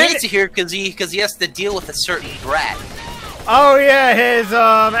 He hates it here because he has to deal with a certain brat. Oh yeah, his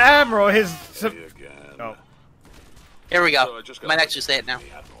admiral, his. Oh. Here we go. Might actually say it now.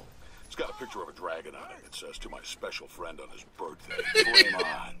 It's got a picture of a dragon on it that says, "To my special friend on his birthday, flame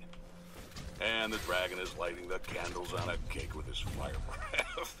on." And the dragon is lighting the candles on a cake with his fire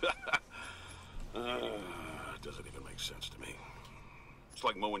breath. Doesn't even make sense to me. It's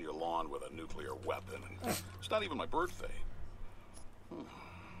like mowing your lawn with a nuclear weapon, and it's not even my birthday.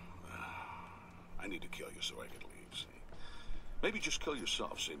 I need to kill you so I can leave, see? Maybe just kill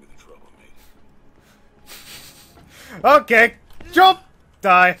yourself, save me the trouble, mate. Okay, jump!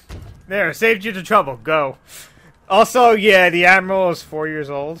 Die. There, saved you the trouble, go. Also, yeah, the Admiral is 4 years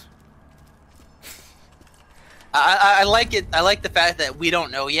old. I like it. I like the fact that we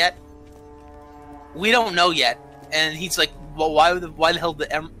don't know yet. We don't know yet, and he's like, "Well, why the hell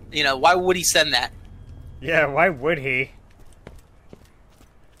why would he send that?" Yeah, why would he?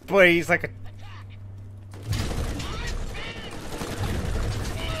 Boy, he's like a.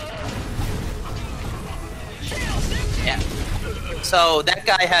 Yeah. So that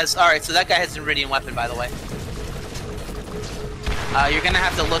guy has. All right. So that guy has an Iridium weapon, by the way. You're gonna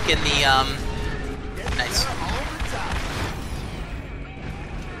have to look in the Nice.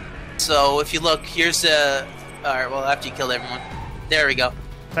 So if you look, here's a. All right. Well, after you killed everyone, there we go.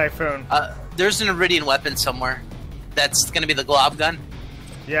 Typhoon. There's an Iridium weapon somewhere. That's gonna be the glob gun.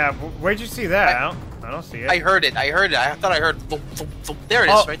 Yeah, where'd you see that? I don't see it. I heard it. I thought I heard. There it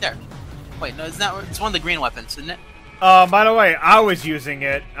is, right there. Wait, no, it's not. It's one of the green weapons, isn't it? By the way, I was using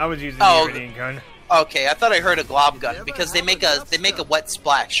it. I was using the grenade gun. Okay, I thought I heard a glob gun because they make a wet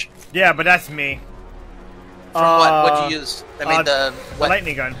splash. Yeah, but that's me. From what? What'd you use? That made the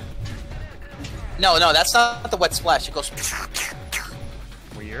lightning gun. No, that's not the wet splash. It goes.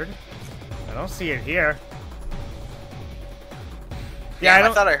 Weird. I don't see it here. Yeah,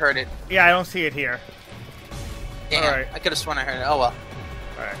 I thought I heard it. Yeah, I don't see it here. Damn, All right. I could have sworn I heard it. Oh well.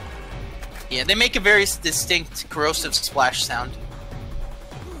 All right. Yeah, they make a very distinct corrosive splash sound.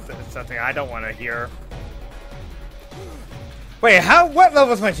 That's something I don't want to hear. Wait, what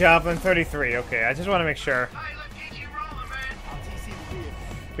level is my javelin? 33. Okay, I just want to make sure.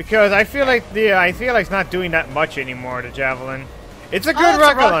 Because I feel like it's not doing that much anymore. The javelin. It's a good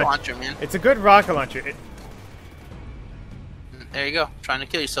rocket launcher, man. It's a good rocket launcher. There you go, trying to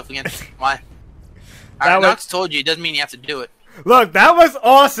kill yourself again. Why? Knoxx told you. It doesn't mean you have to do it. Look, that was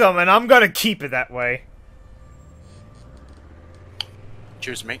awesome, and I'm gonna keep it that way.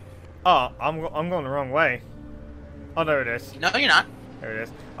 Cheers, mate. Oh, I'm going the wrong way. Oh, there it is. No, you're not. There it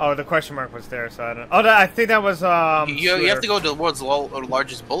is. Oh, the question mark was there, so I don't. Oh, I think that was You have to go to the world's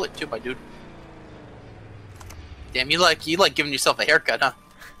largest bullet too, my dude. Damn, you like giving yourself a haircut, huh?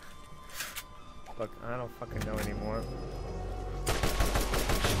 Look, I don't fucking know anymore.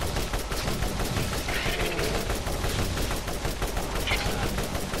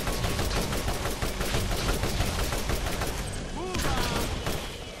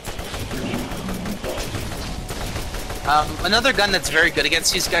 Another gun that's very good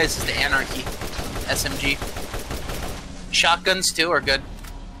against these guys is the Anarchy SMG. Shotguns too are good.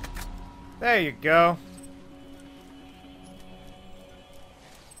 There you go.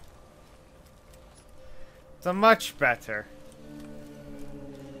 It's a much better.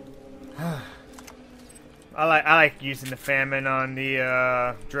 I like using the famine on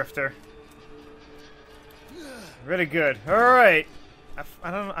the drifter. Really good. All right.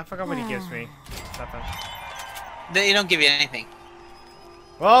 I forgot what he gives me. Nothing. They don't give you anything.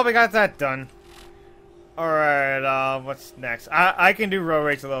 Well, we got that done. Alright, what's next? I can do road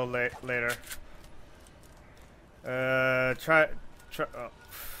rage a little later. Oh.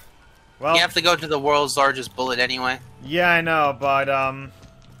 Well, you have to go to the world's largest bullet anyway. Yeah, I know, but,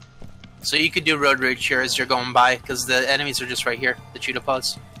 So you could do road rage here as you're going by, because the enemies are just right here, the cheetah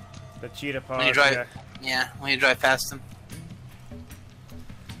pods. The cheetah pods, when you drive, yeah, when you drive past them.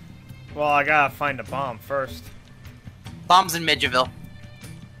 Well, I gotta find a bomb first. Bombs in Midgeville.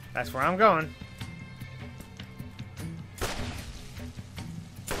 That's where I'm going.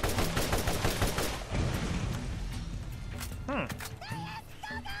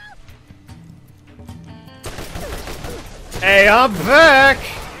 Hey, I'm back!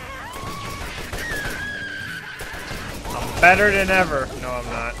 I'm better than ever. No, I'm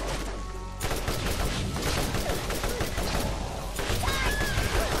not.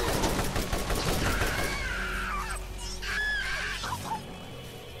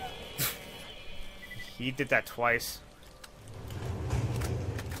 He did that twice.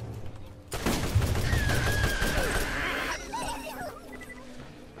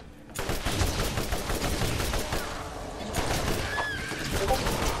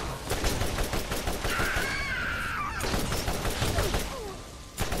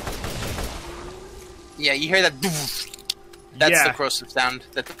 Yeah, you hear that? That's the corrosive sound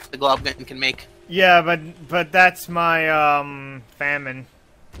that the glob gun can make. Yeah, but that's my famine.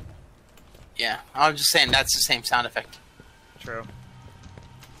 Yeah, I was just saying that's the same sound effect. True.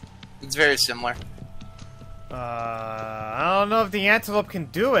 It's very similar. I don't know if the antelope can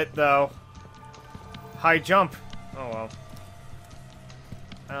do it though. High jump. Oh well.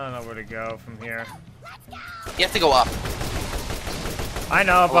 I don't know where to go from here. You have to go up. I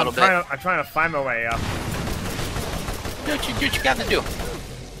know, but I'm trying to find my way up. Do what you got to do.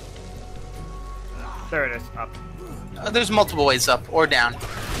 There it is. Up. There's multiple ways up or down.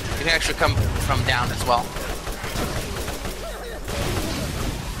 You can actually come from down as well.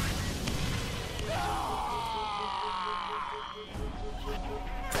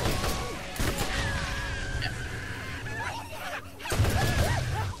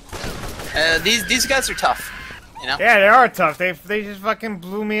 These guys are tough, you know? Yeah, they are tough. They just fucking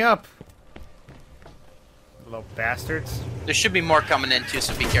blew me up. Little bastards. There should be more coming in too,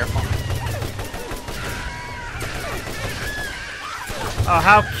 so be careful. Oh,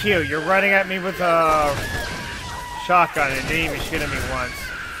 how cute. You're running at me with a shotgun and didn't even shoot at me once.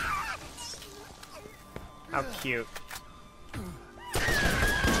 How cute.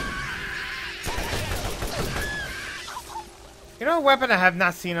 You know a weapon I have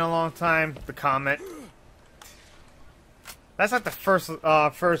not seen in a long time? The Comet. That's like the first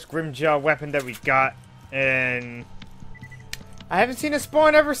Grimmjaw weapon that we got, and I haven't seen it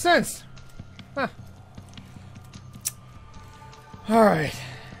spawn ever since. Huh. Alright.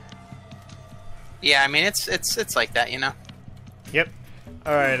 Yeah, I mean, it's like that, you know? Yep.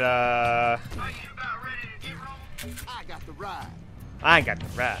 Alright, I got the ride. I got the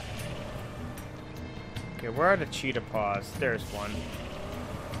ride. Okay, where are the cheetah paws? There's one.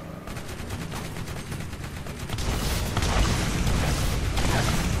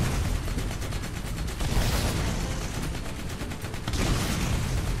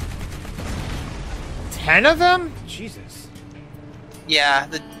 Ten of them? Jesus. Yeah,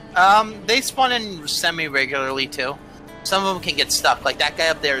 they spawn in semi-regularly, too. Some of them can get stuck. Like, that guy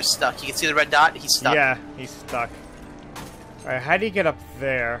up there is stuck. You can see the red dot? He's stuck. Yeah, he's stuck. Alright, how do you get up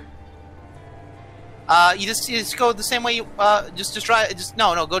there? You just go the same way you,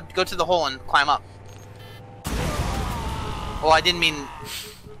 no, go to the hole and climb up. Oh, I didn't mean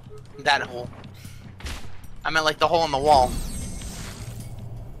that hole. I meant like the hole in the wall.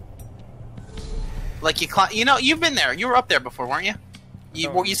 Like you know, you've been there. You were up there before, weren't you?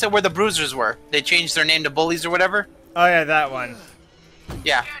 You said where the bruisers were. They changed their name to bullies or whatever. Oh yeah, that one.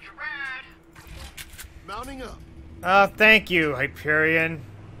 Yeah. Mounting up. Oh, thank you, Hyperion.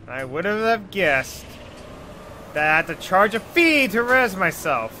 I would have guessed that I had to charge a fee to res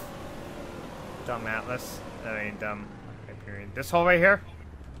myself. Dumb Atlas. I mean, dumb Hyperion. This hole right here?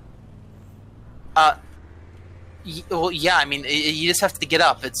 Well, yeah. I mean, you just have to get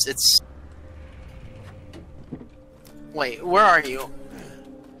up. It's. Wait, where are you?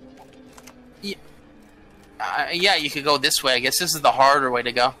 Yeah, you could go this way. I guess this is the harder way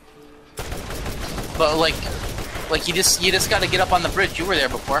to go. But like you just got to get up on the bridge. You were there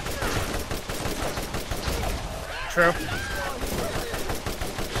before. True.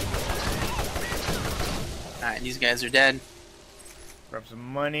 All right, these guys are dead. Grab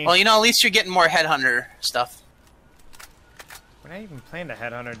some money. Well, you know, at least you're getting more headhunter stuff. We're not even playing the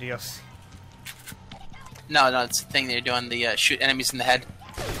Headhunter DLC. No, it's the thing they're doing. The shoot enemies in the head.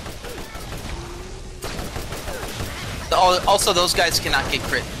 Also, those guys cannot get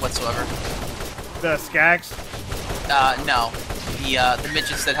crit whatsoever. The Skags? No. The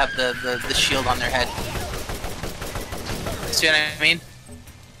midgets that have the shield on their head. See what I mean?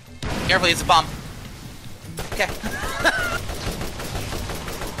 Carefully, it's a bomb. Okay.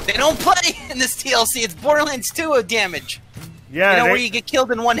 They don't play in this DLC. It's Borderlands 2 of damage. Yeah. You know where you get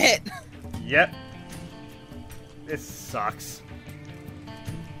killed in one hit. Yep. It sucks.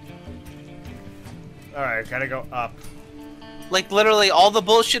 Alright, gotta go up. Like, literally, all the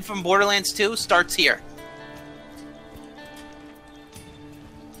bullshit from Borderlands 2 starts here.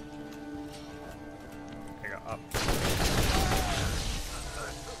 Gotta go up.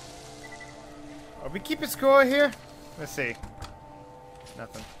 Are we keeping score here? Let's see.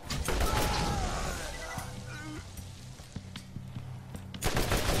 Nothing.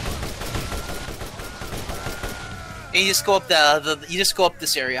 And you just go up you just go up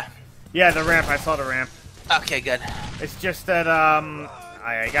this area. Yeah, the ramp. I saw the ramp. Okay, good. It's just that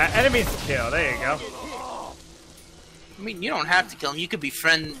I got enemies to kill. There you go. I mean, you don't have to kill them. You could be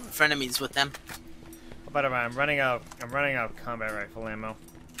frenemies with them. But I'm running out of combat rifle ammo.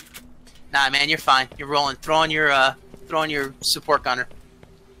 Nah, man, you're fine. You're rolling. Throw on your support gunner.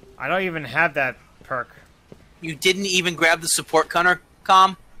 I don't even have that perk. You didn't even grab the support gunner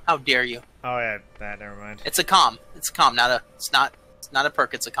comm? How dare you? Oh yeah, that. Never mind. It's a comm. It's a comm, It's not a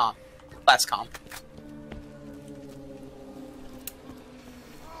perk. It's a comm. Class comm.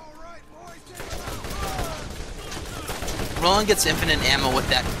 Roland gets infinite ammo with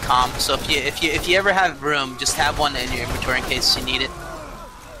that comm, so if you ever have room, just have one in your inventory in case you need it.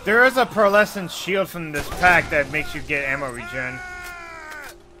 There is a pearlescent shield from this pack that makes you get ammo regen.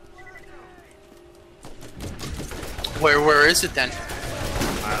 Where is it then?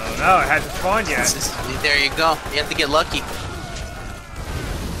 I don't know. It hasn't spawned yet. There you go. You have to get lucky.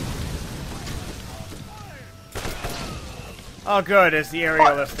 Oh, good. It's the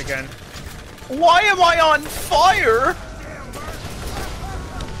aerialist again. Why am I on fire?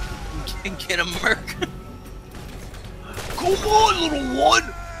 Get a merc. Come on, little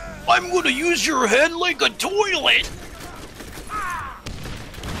one. I'm gonna use your head like a toilet.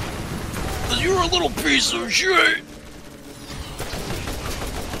 'Cause you're a little piece of shit.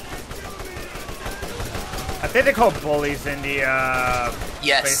 I think they're called bullies in the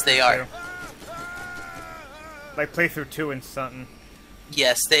Yes, they are. Like playthrough 2 and something.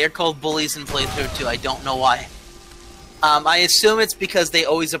 Yes, they are called bullies in playthrough 2. I don't know why. I assume it's because they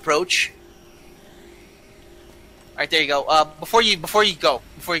always approach. Alright, there you go. Before you go,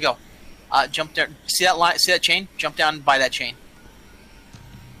 jump down. See that line? See that chain? Jump down by that chain.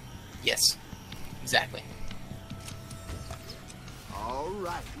 Yes. Exactly.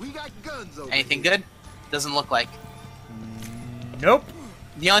 Alright, we got guns over Anything good? Doesn't look like. Nope.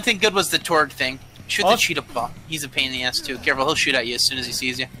 The only thing good was the Torg thing. Shoot the cheetah paw. He's a pain in the ass too. Careful, he'll shoot at you as soon as he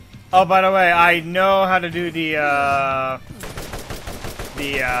sees you. Oh, by the way, I know how to do the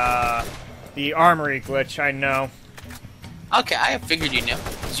armory glitch. I know. Okay, I figured you knew.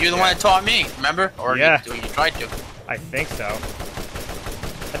 Because you're the one that taught me, remember? Or yeah. you tried to. I think so.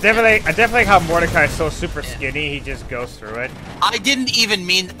 I definitely like how Mordecai is so super skinny, he just goes through it. I didn't even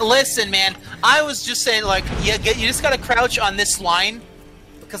mean... Listen, man. I was just saying, like, you just gotta crouch on this line.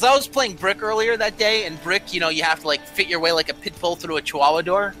 Because I was playing Brick earlier that day, and Brick, you know, you have to, like, fit your way like a pit bull through a chihuahua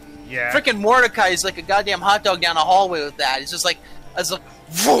door. Yeah. Freaking Mordecai is like a goddamn hot dog down a hallway with that. It's just like... I was like...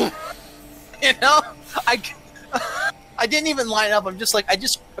 Vroom! You know? I didn't even line up. I'm just like,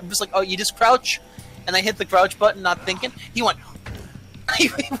 oh, you just crouch, and I hit the crouch button, not thinking. He went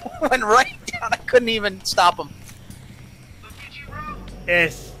went right down. I couldn't even stop him.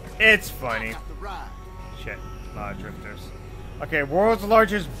 It's funny. Shit, a lot of drifters. Okay, world's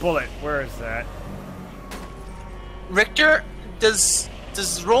largest bullet. Where is that? Richter, does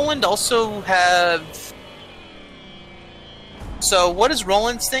Roland also have? So what is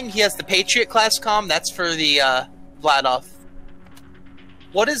Roland's thing? He has the Patriot class comm. That's for the Vladov.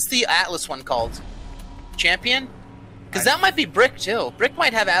 What is the Atlas one called? Champion? Because that might be Brick too. Brick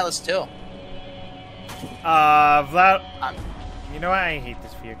might have Atlas too. You know what? I hate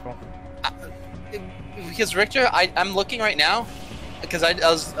this vehicle. Because Richter, I'm looking right now. Because I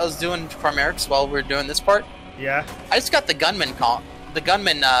was doing Primerics while we were doing this part. Yeah. I just got the gunman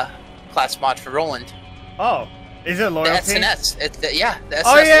class mod for Roland. Oh, is it loyalty? The SNS. Yeah, the SNS.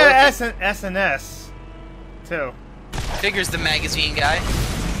 Oh yeah, SNS too. Figures the magazine guy.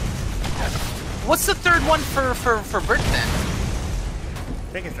 What's the third one for Brick then?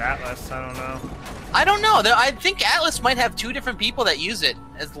 I think it's Atlas. I don't know. I don't know. I think Atlas might have 2 different people that use it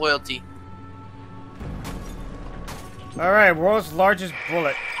as loyalty. Alright, world's largest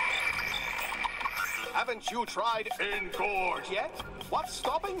bullet. Haven't you tried Engorge yet? What's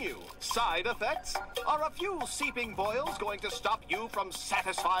stopping you? Side effects? Are a few seeping boils going to stop you from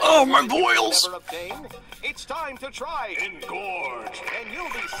satisfying? Oh, my boils! Never obtain? It's time to try Engorge, and you'll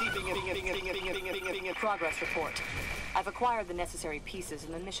be seeping in. Progress report. I've acquired the necessary pieces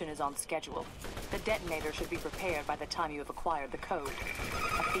and the mission is on schedule. The detonator should be prepared by the time you have acquired the code.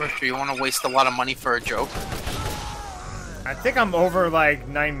 Richter, you want to waste a lot of money for a joke? I think I'm over like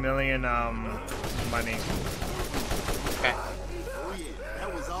 9 million money. Okay. Oh yeah,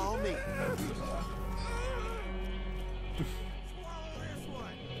 that was all me.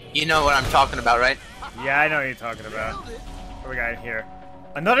 You know what I'm talking about, right? Yeah, I know what you're talking about. What we got here?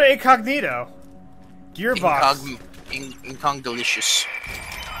 Another incognito. Gearbox. Incogdelicious.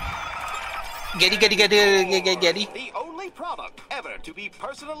 Getty. The only product ever to be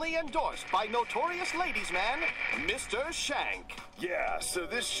personally endorsed by notorious ladies man, Mr. Shank. Yeah, so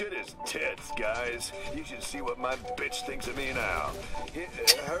this shit is tits, guys. You should see what my bitch thinks of me now.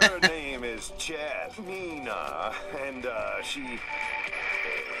 Her name is Chad Nina, and she...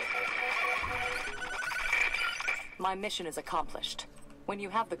 My mission is accomplished. When you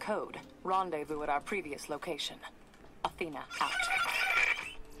have the code, rendezvous at our previous location. Athena out.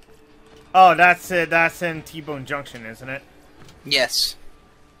 Oh, that's it. That's in T-Bone Junction, isn't it? Yes.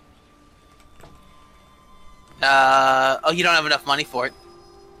 Oh, you don't have enough money for it.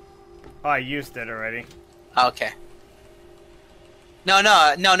 Oh, I used it already. Okay. No.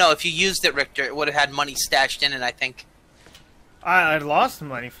 If you used it, Richter, it would have had money stashed in it, I think. I lost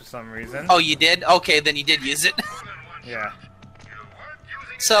money for some reason. Oh, you did? Okay, then you did use it. Yeah.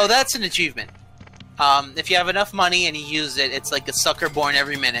 So that's an achievement. If you have enough money and you use it, it's like a sucker born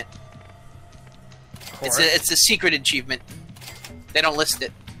every minute. It's a secret achievement. They don't list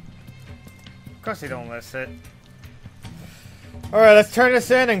it. Of course they don't list it. Alright, let's turn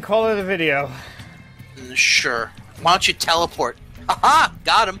this in and call it a video. Sure. Why don't you teleport? Haha!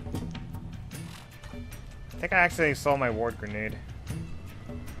 Got him! I think I actually saw my ward grenade.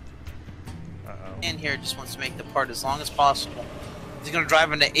 Uh-oh. In here just wants to make the part as long as possible. He's gonna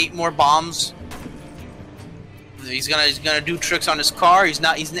drive into 8 more bombs. He's gonna do tricks on his car.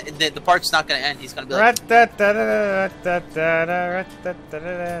 The part's not gonna end. He's gonna be like,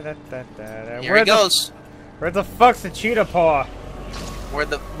 here he goes. Where the fuck's the cheetah paw?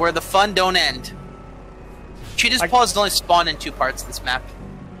 Where the fun don't end. Cheetah's paws only spawn in 2 parts of this map.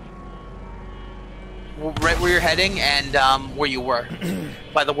 Right where you're heading and where you were,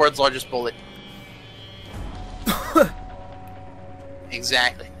 by the world's largest bullet.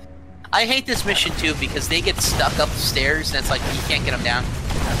 Exactly. I hate this mission too because they get stuck up the stairs and it's like you can't get them down.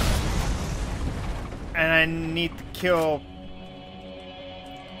 And I need to kill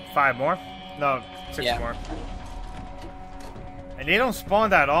 5 more? No, 6 more. And they don't spawn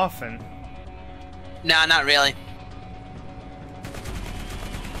that often. No, not really.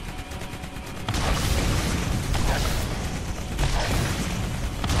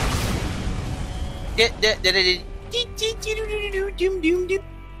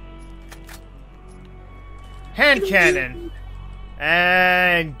 Hand cannon.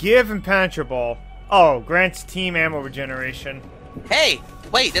 And give impenetrable. Oh, grants team ammo regeneration. Hey,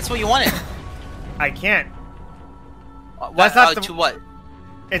 wait, that's what you wanted. I can't. That's not to what?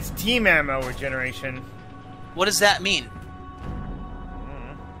 It's team ammo regeneration. What does that mean?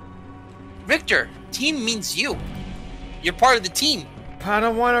 Victor, team means you. You're part of the team. I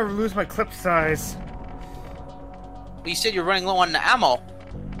don't want to lose my clip size. Well, you said you're running low on the ammo.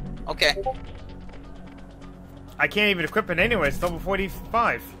 Okay. I can't even equip it anyway. It's level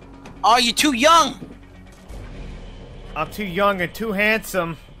 45. Oh, you're too young. I'm too young and too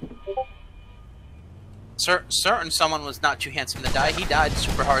handsome. Certain someone was not too handsome to die. He died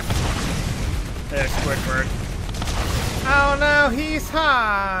super hard. There's Squidward. Oh no, he's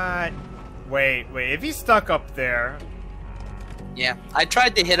hot. Wait. If he's stuck up there. Yeah, I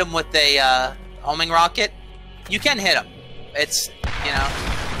tried to hit him with a homing rocket. You can hit him. It's, you know.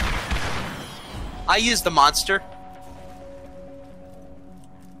 I used the monster.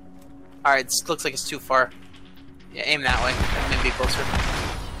 Alright, this looks like it's too far. Yeah, aim that way. Maybe closer.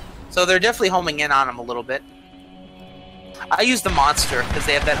 So they're definitely homing in on him a little bit. I use the monster, because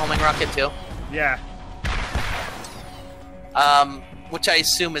they have that homing rocket too. Yeah. Which I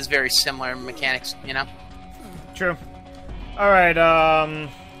assume is very similar in mechanics, you know? True. Alright,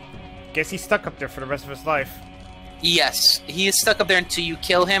 guess he's stuck up there for the rest of his life. Yes, he is stuck up there until you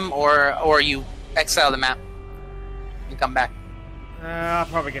kill him or you exile the map and come back. I'll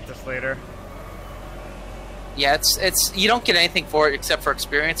probably get this later. Yeah, it's you don't get anything for it except for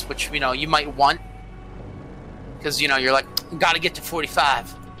experience, which you know you might want because you know you're like gotta get to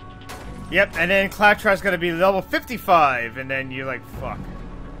 45. Yep, and then Claptrap's gonna be level 55, and then you're like, fuck.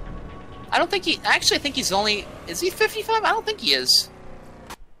 I don't think he actually. I think he's only. Is he 55? I don't think he is.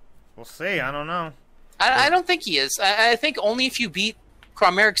 We'll see. I don't know. I don't think he is. I think only if you beat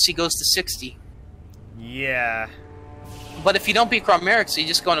Cromerix he goes to 60. Yeah. But if you don't beat Cromerix, you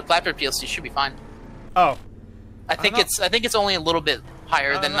just go into Claptrap DLC. You should be fine. Oh. I think it's only a little bit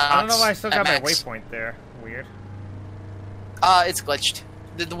higher than Knoxx. I don't know why I still got my waypoint there. Weird. It's glitched.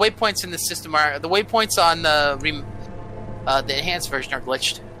 The waypoints in the system are the waypoints on the enhanced version are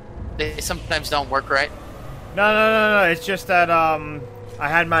glitched. They sometimes don't work right. No. It's just that I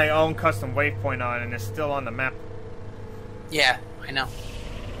had my own custom waypoint on, and it's still on the map. Yeah, I know.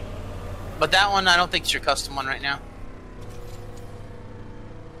 But that one, I don't think it's your custom one right now.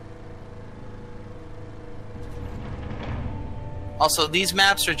 Also, these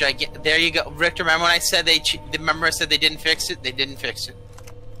maps are gigantic. There you go, Richter. Remember when I said remember I said they didn't fix it? They didn't fix it.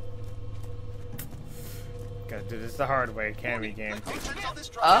 Gotta do this the hard way, can we, game?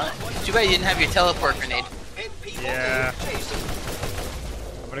 Too bad you didn't have your teleport grenade. Yeah.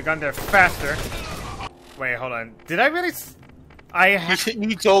 Would have gone there faster. Wait, hold on. Did I really?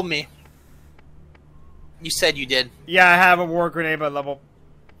 You told me. You said you did. Yeah, I have a war grenade by level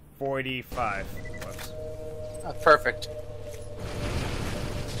 45. Whoops. Perfect.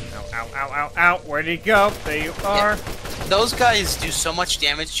 Ow. Where'd he go? There you are. Yeah. Those guys do so much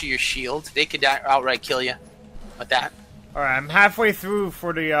damage to your shield. They could outright kill you with that. Alright, I'm halfway through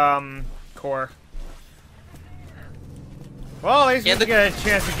for the core. Well, at least we get a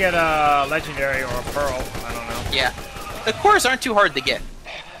chance to get a legendary or a pearl. I don't know. Yeah. The cores aren't too hard to get.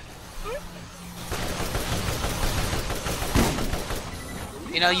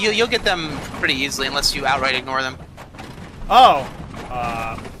 You know, you'll get them pretty easily unless you outright ignore them. Oh!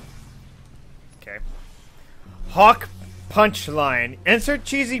 Okay. Hawk punchline. Insert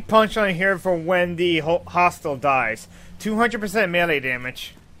cheesy punchline here for when the hostile dies. 200% melee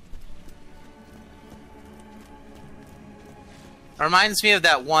damage. Reminds me of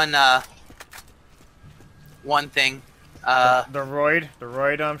that one thing. The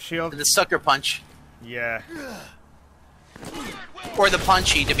Roid shield? The sucker punch. Yeah. Or the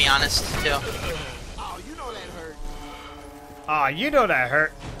punchy, to be honest, too. Oh, you know that hurt. Ah, you know that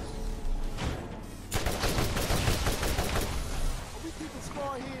hurt. Are we keeping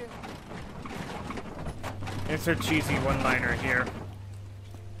score here? Insert cheesy one-liner here.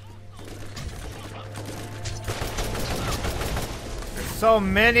 There's so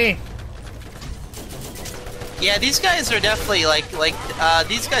many. Yeah, these guys are definitely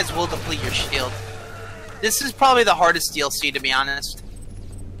these guys will deplete your shield. This is probably the hardest DLC, to be honest.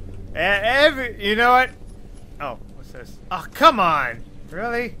 You know what? Oh, what's this? Oh, come on!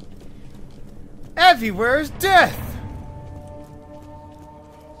 Really? Everywhere is death!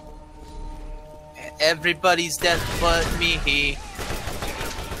 Everybody's dead but me.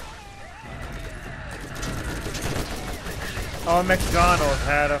 Oh, McDonald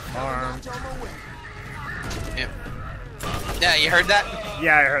had a farm. Yeah. Yeah, you heard that?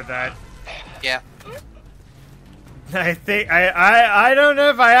 Yeah, I heard that. Yeah. I think I don't know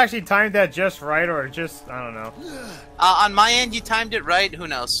if I actually timed that just right or just I don't know. On my end, you timed it right. Who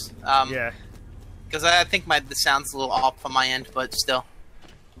knows? Yeah. Because I think the sound's a little off on my end, but still.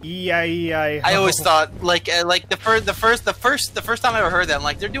 E-I-E-I-O. I always thought like the first time I ever heard that, I'm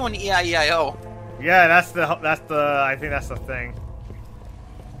like, they're doing E-I-E-I-O. Yeah, that's the I think that's the thing.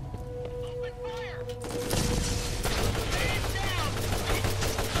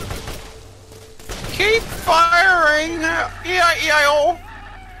 Keep firing! E-I-E-I-O!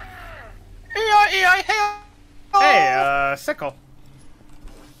 E-I-E-I-O! Hey, sickle.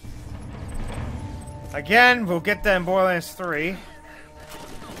 Again, we'll get that in Borderlands 3.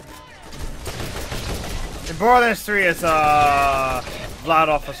 In Borderlands 3 is a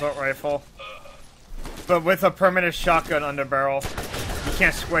Vlad-off assault rifle. But with a permanent shotgun under barrel. You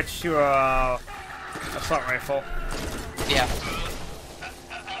can't switch to a assault rifle. Yeah.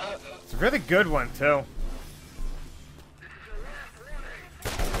 It's a really good one, too.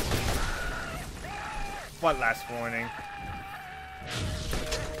 What last warning?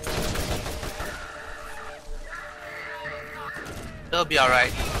 He'll be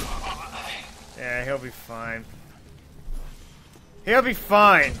alright. Yeah, he'll be fine. He'll be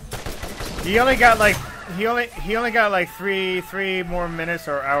fine. He only got like he only got like three more minutes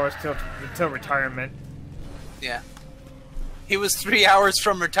or hours till retirement. Yeah. He was 3 hours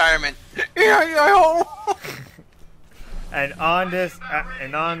from retirement. E-I-E-I-O! And on this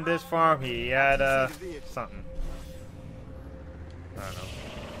farm he had something. I don't know.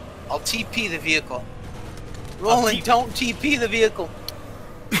 I'll TP the vehicle. Roland, don't TP the vehicle.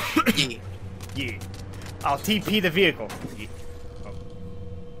 Yeah. Yeah. I'll TP the vehicle. Yeah. Oh.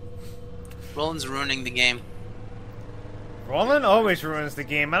 Roland's ruining the game. Roland always ruins the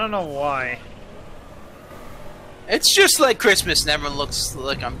game. I don't know why. It's just like Christmas. Never looks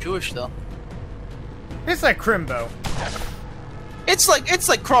like I'm Jewish though. It's like Crimbo. It's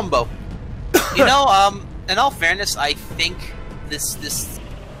like Crumbo. You know, in all fairness, I think this.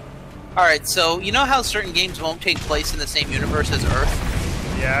 All right, so you know how certain games won't take place in the same universe as Earth?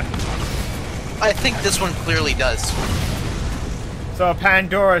 Yeah. I think this one clearly does. So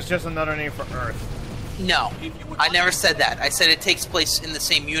Pandora is just another name for Earth. No, I never said that. I said it takes place in the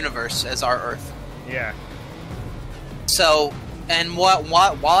same universe as our Earth. Yeah. So, and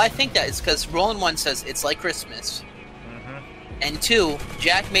while I think that is because Roland 1 says it's like Christmas, and 2,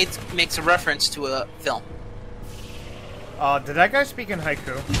 Jack makes a reference to a film. Did that guy speak in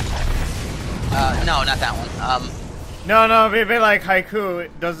haiku? No, not that one. No, maybe like haiku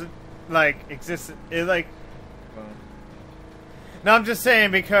doesn't like exist. It like. Well, no, I'm just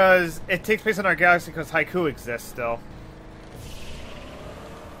saying because it takes place in our galaxy because haiku exists still.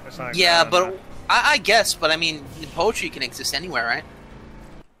 Like yeah, but I guess, but I mean, poetry can exist anywhere, right?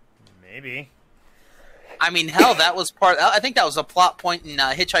 Maybe. I mean, hell, that was part. I think that was a plot point in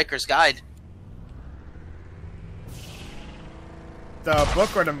Hitchhiker's Guide. The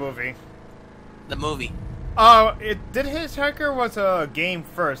book or the movie? The movie. Oh, did Hitchhiker was a game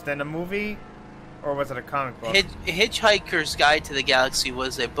first, then a movie, or was it a comic book? Hitchhiker's Guide to the Galaxy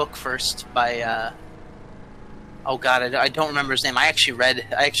was a book first by. Oh God, I don't remember his name. I actually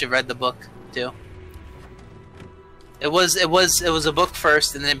read the book too. It was a book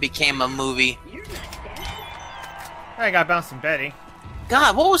first, and then it became a movie. I got Bouncing Betty.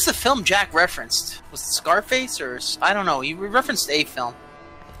 God, what was the film Jack referenced? Was it Scarface or I don't know? He referenced a film,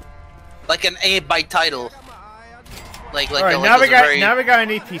 like an A by title. Like all right, now we got an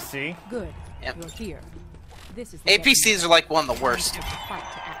APC. Good. Yep. You're here. This is APCs are like one of the worst.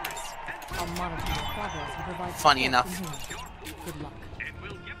 Funny enough. Good luck.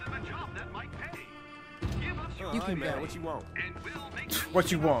 You can bet what you want.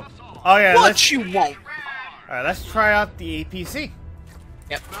 What you want? Oh yeah. What you want? All right, let's try out the APC.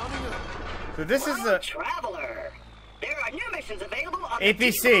 Yep. So this is the Traveler. There are new missions available on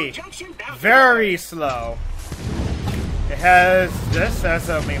APC. Very slow. It has this as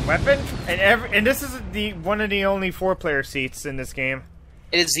a main weapon, and this is one of the only 4-player seats in this game.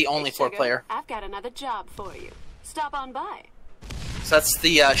 It is the only 4-player. I've got another job for you. Stop on by. So that's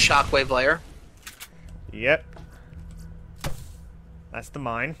the shockwave layer. Yep. That's the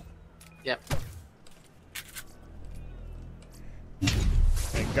mine. Yep.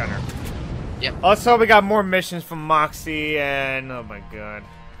 And Gunner. Yep. Also, we got more missions from Moxie, and oh my god.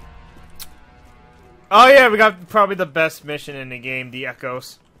 Oh yeah, we got probably the best mission in the game, the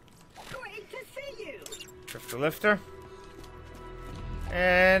Echoes. Great to see you. Drifter Lifter.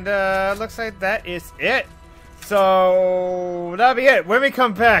 And looks like that is it. So that'll be it. When we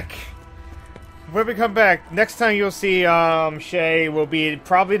come back, next time you'll see Shay will be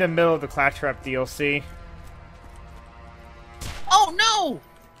probably in the middle of the Claptrap DLC. Oh no!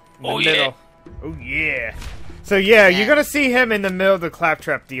 Oh yeah. Oh yeah. So yeah, you're gonna see him in the middle of the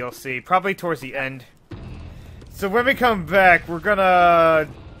Claptrap DLC, probably towards the end. So when we come back, we're gonna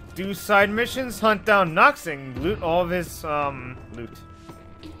do side missions, hunt down Knoxx, and loot all of his loot.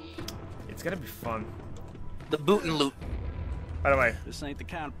 It's gonna be fun. The boot and loot. By the way, this ain't the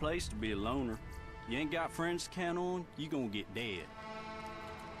kind of place to be a loner. You ain't got friends to count on, you gonna get dead.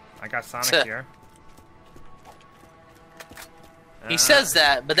 I got Sonic here. He says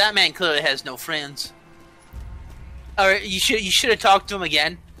that, but that man clearly has no friends. Alright, you should have talked to him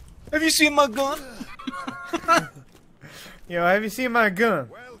again. Have you seen my gun? Yo, have you seen my gun?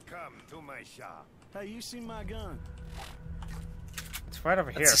 Welcome to my shop. Hey, you seen my gun? It's right over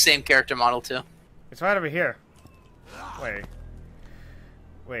here. It's the same character model too. It's right over here.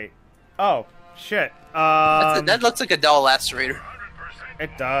 Wait. Oh, shit. That looks like a doll lacerator.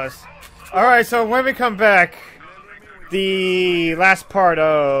 It does. Alright, so when we come back, the last part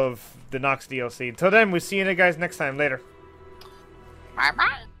of the Knoxx DLC. Until then, we'll see you guys next time. Later.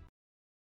 Bye-bye.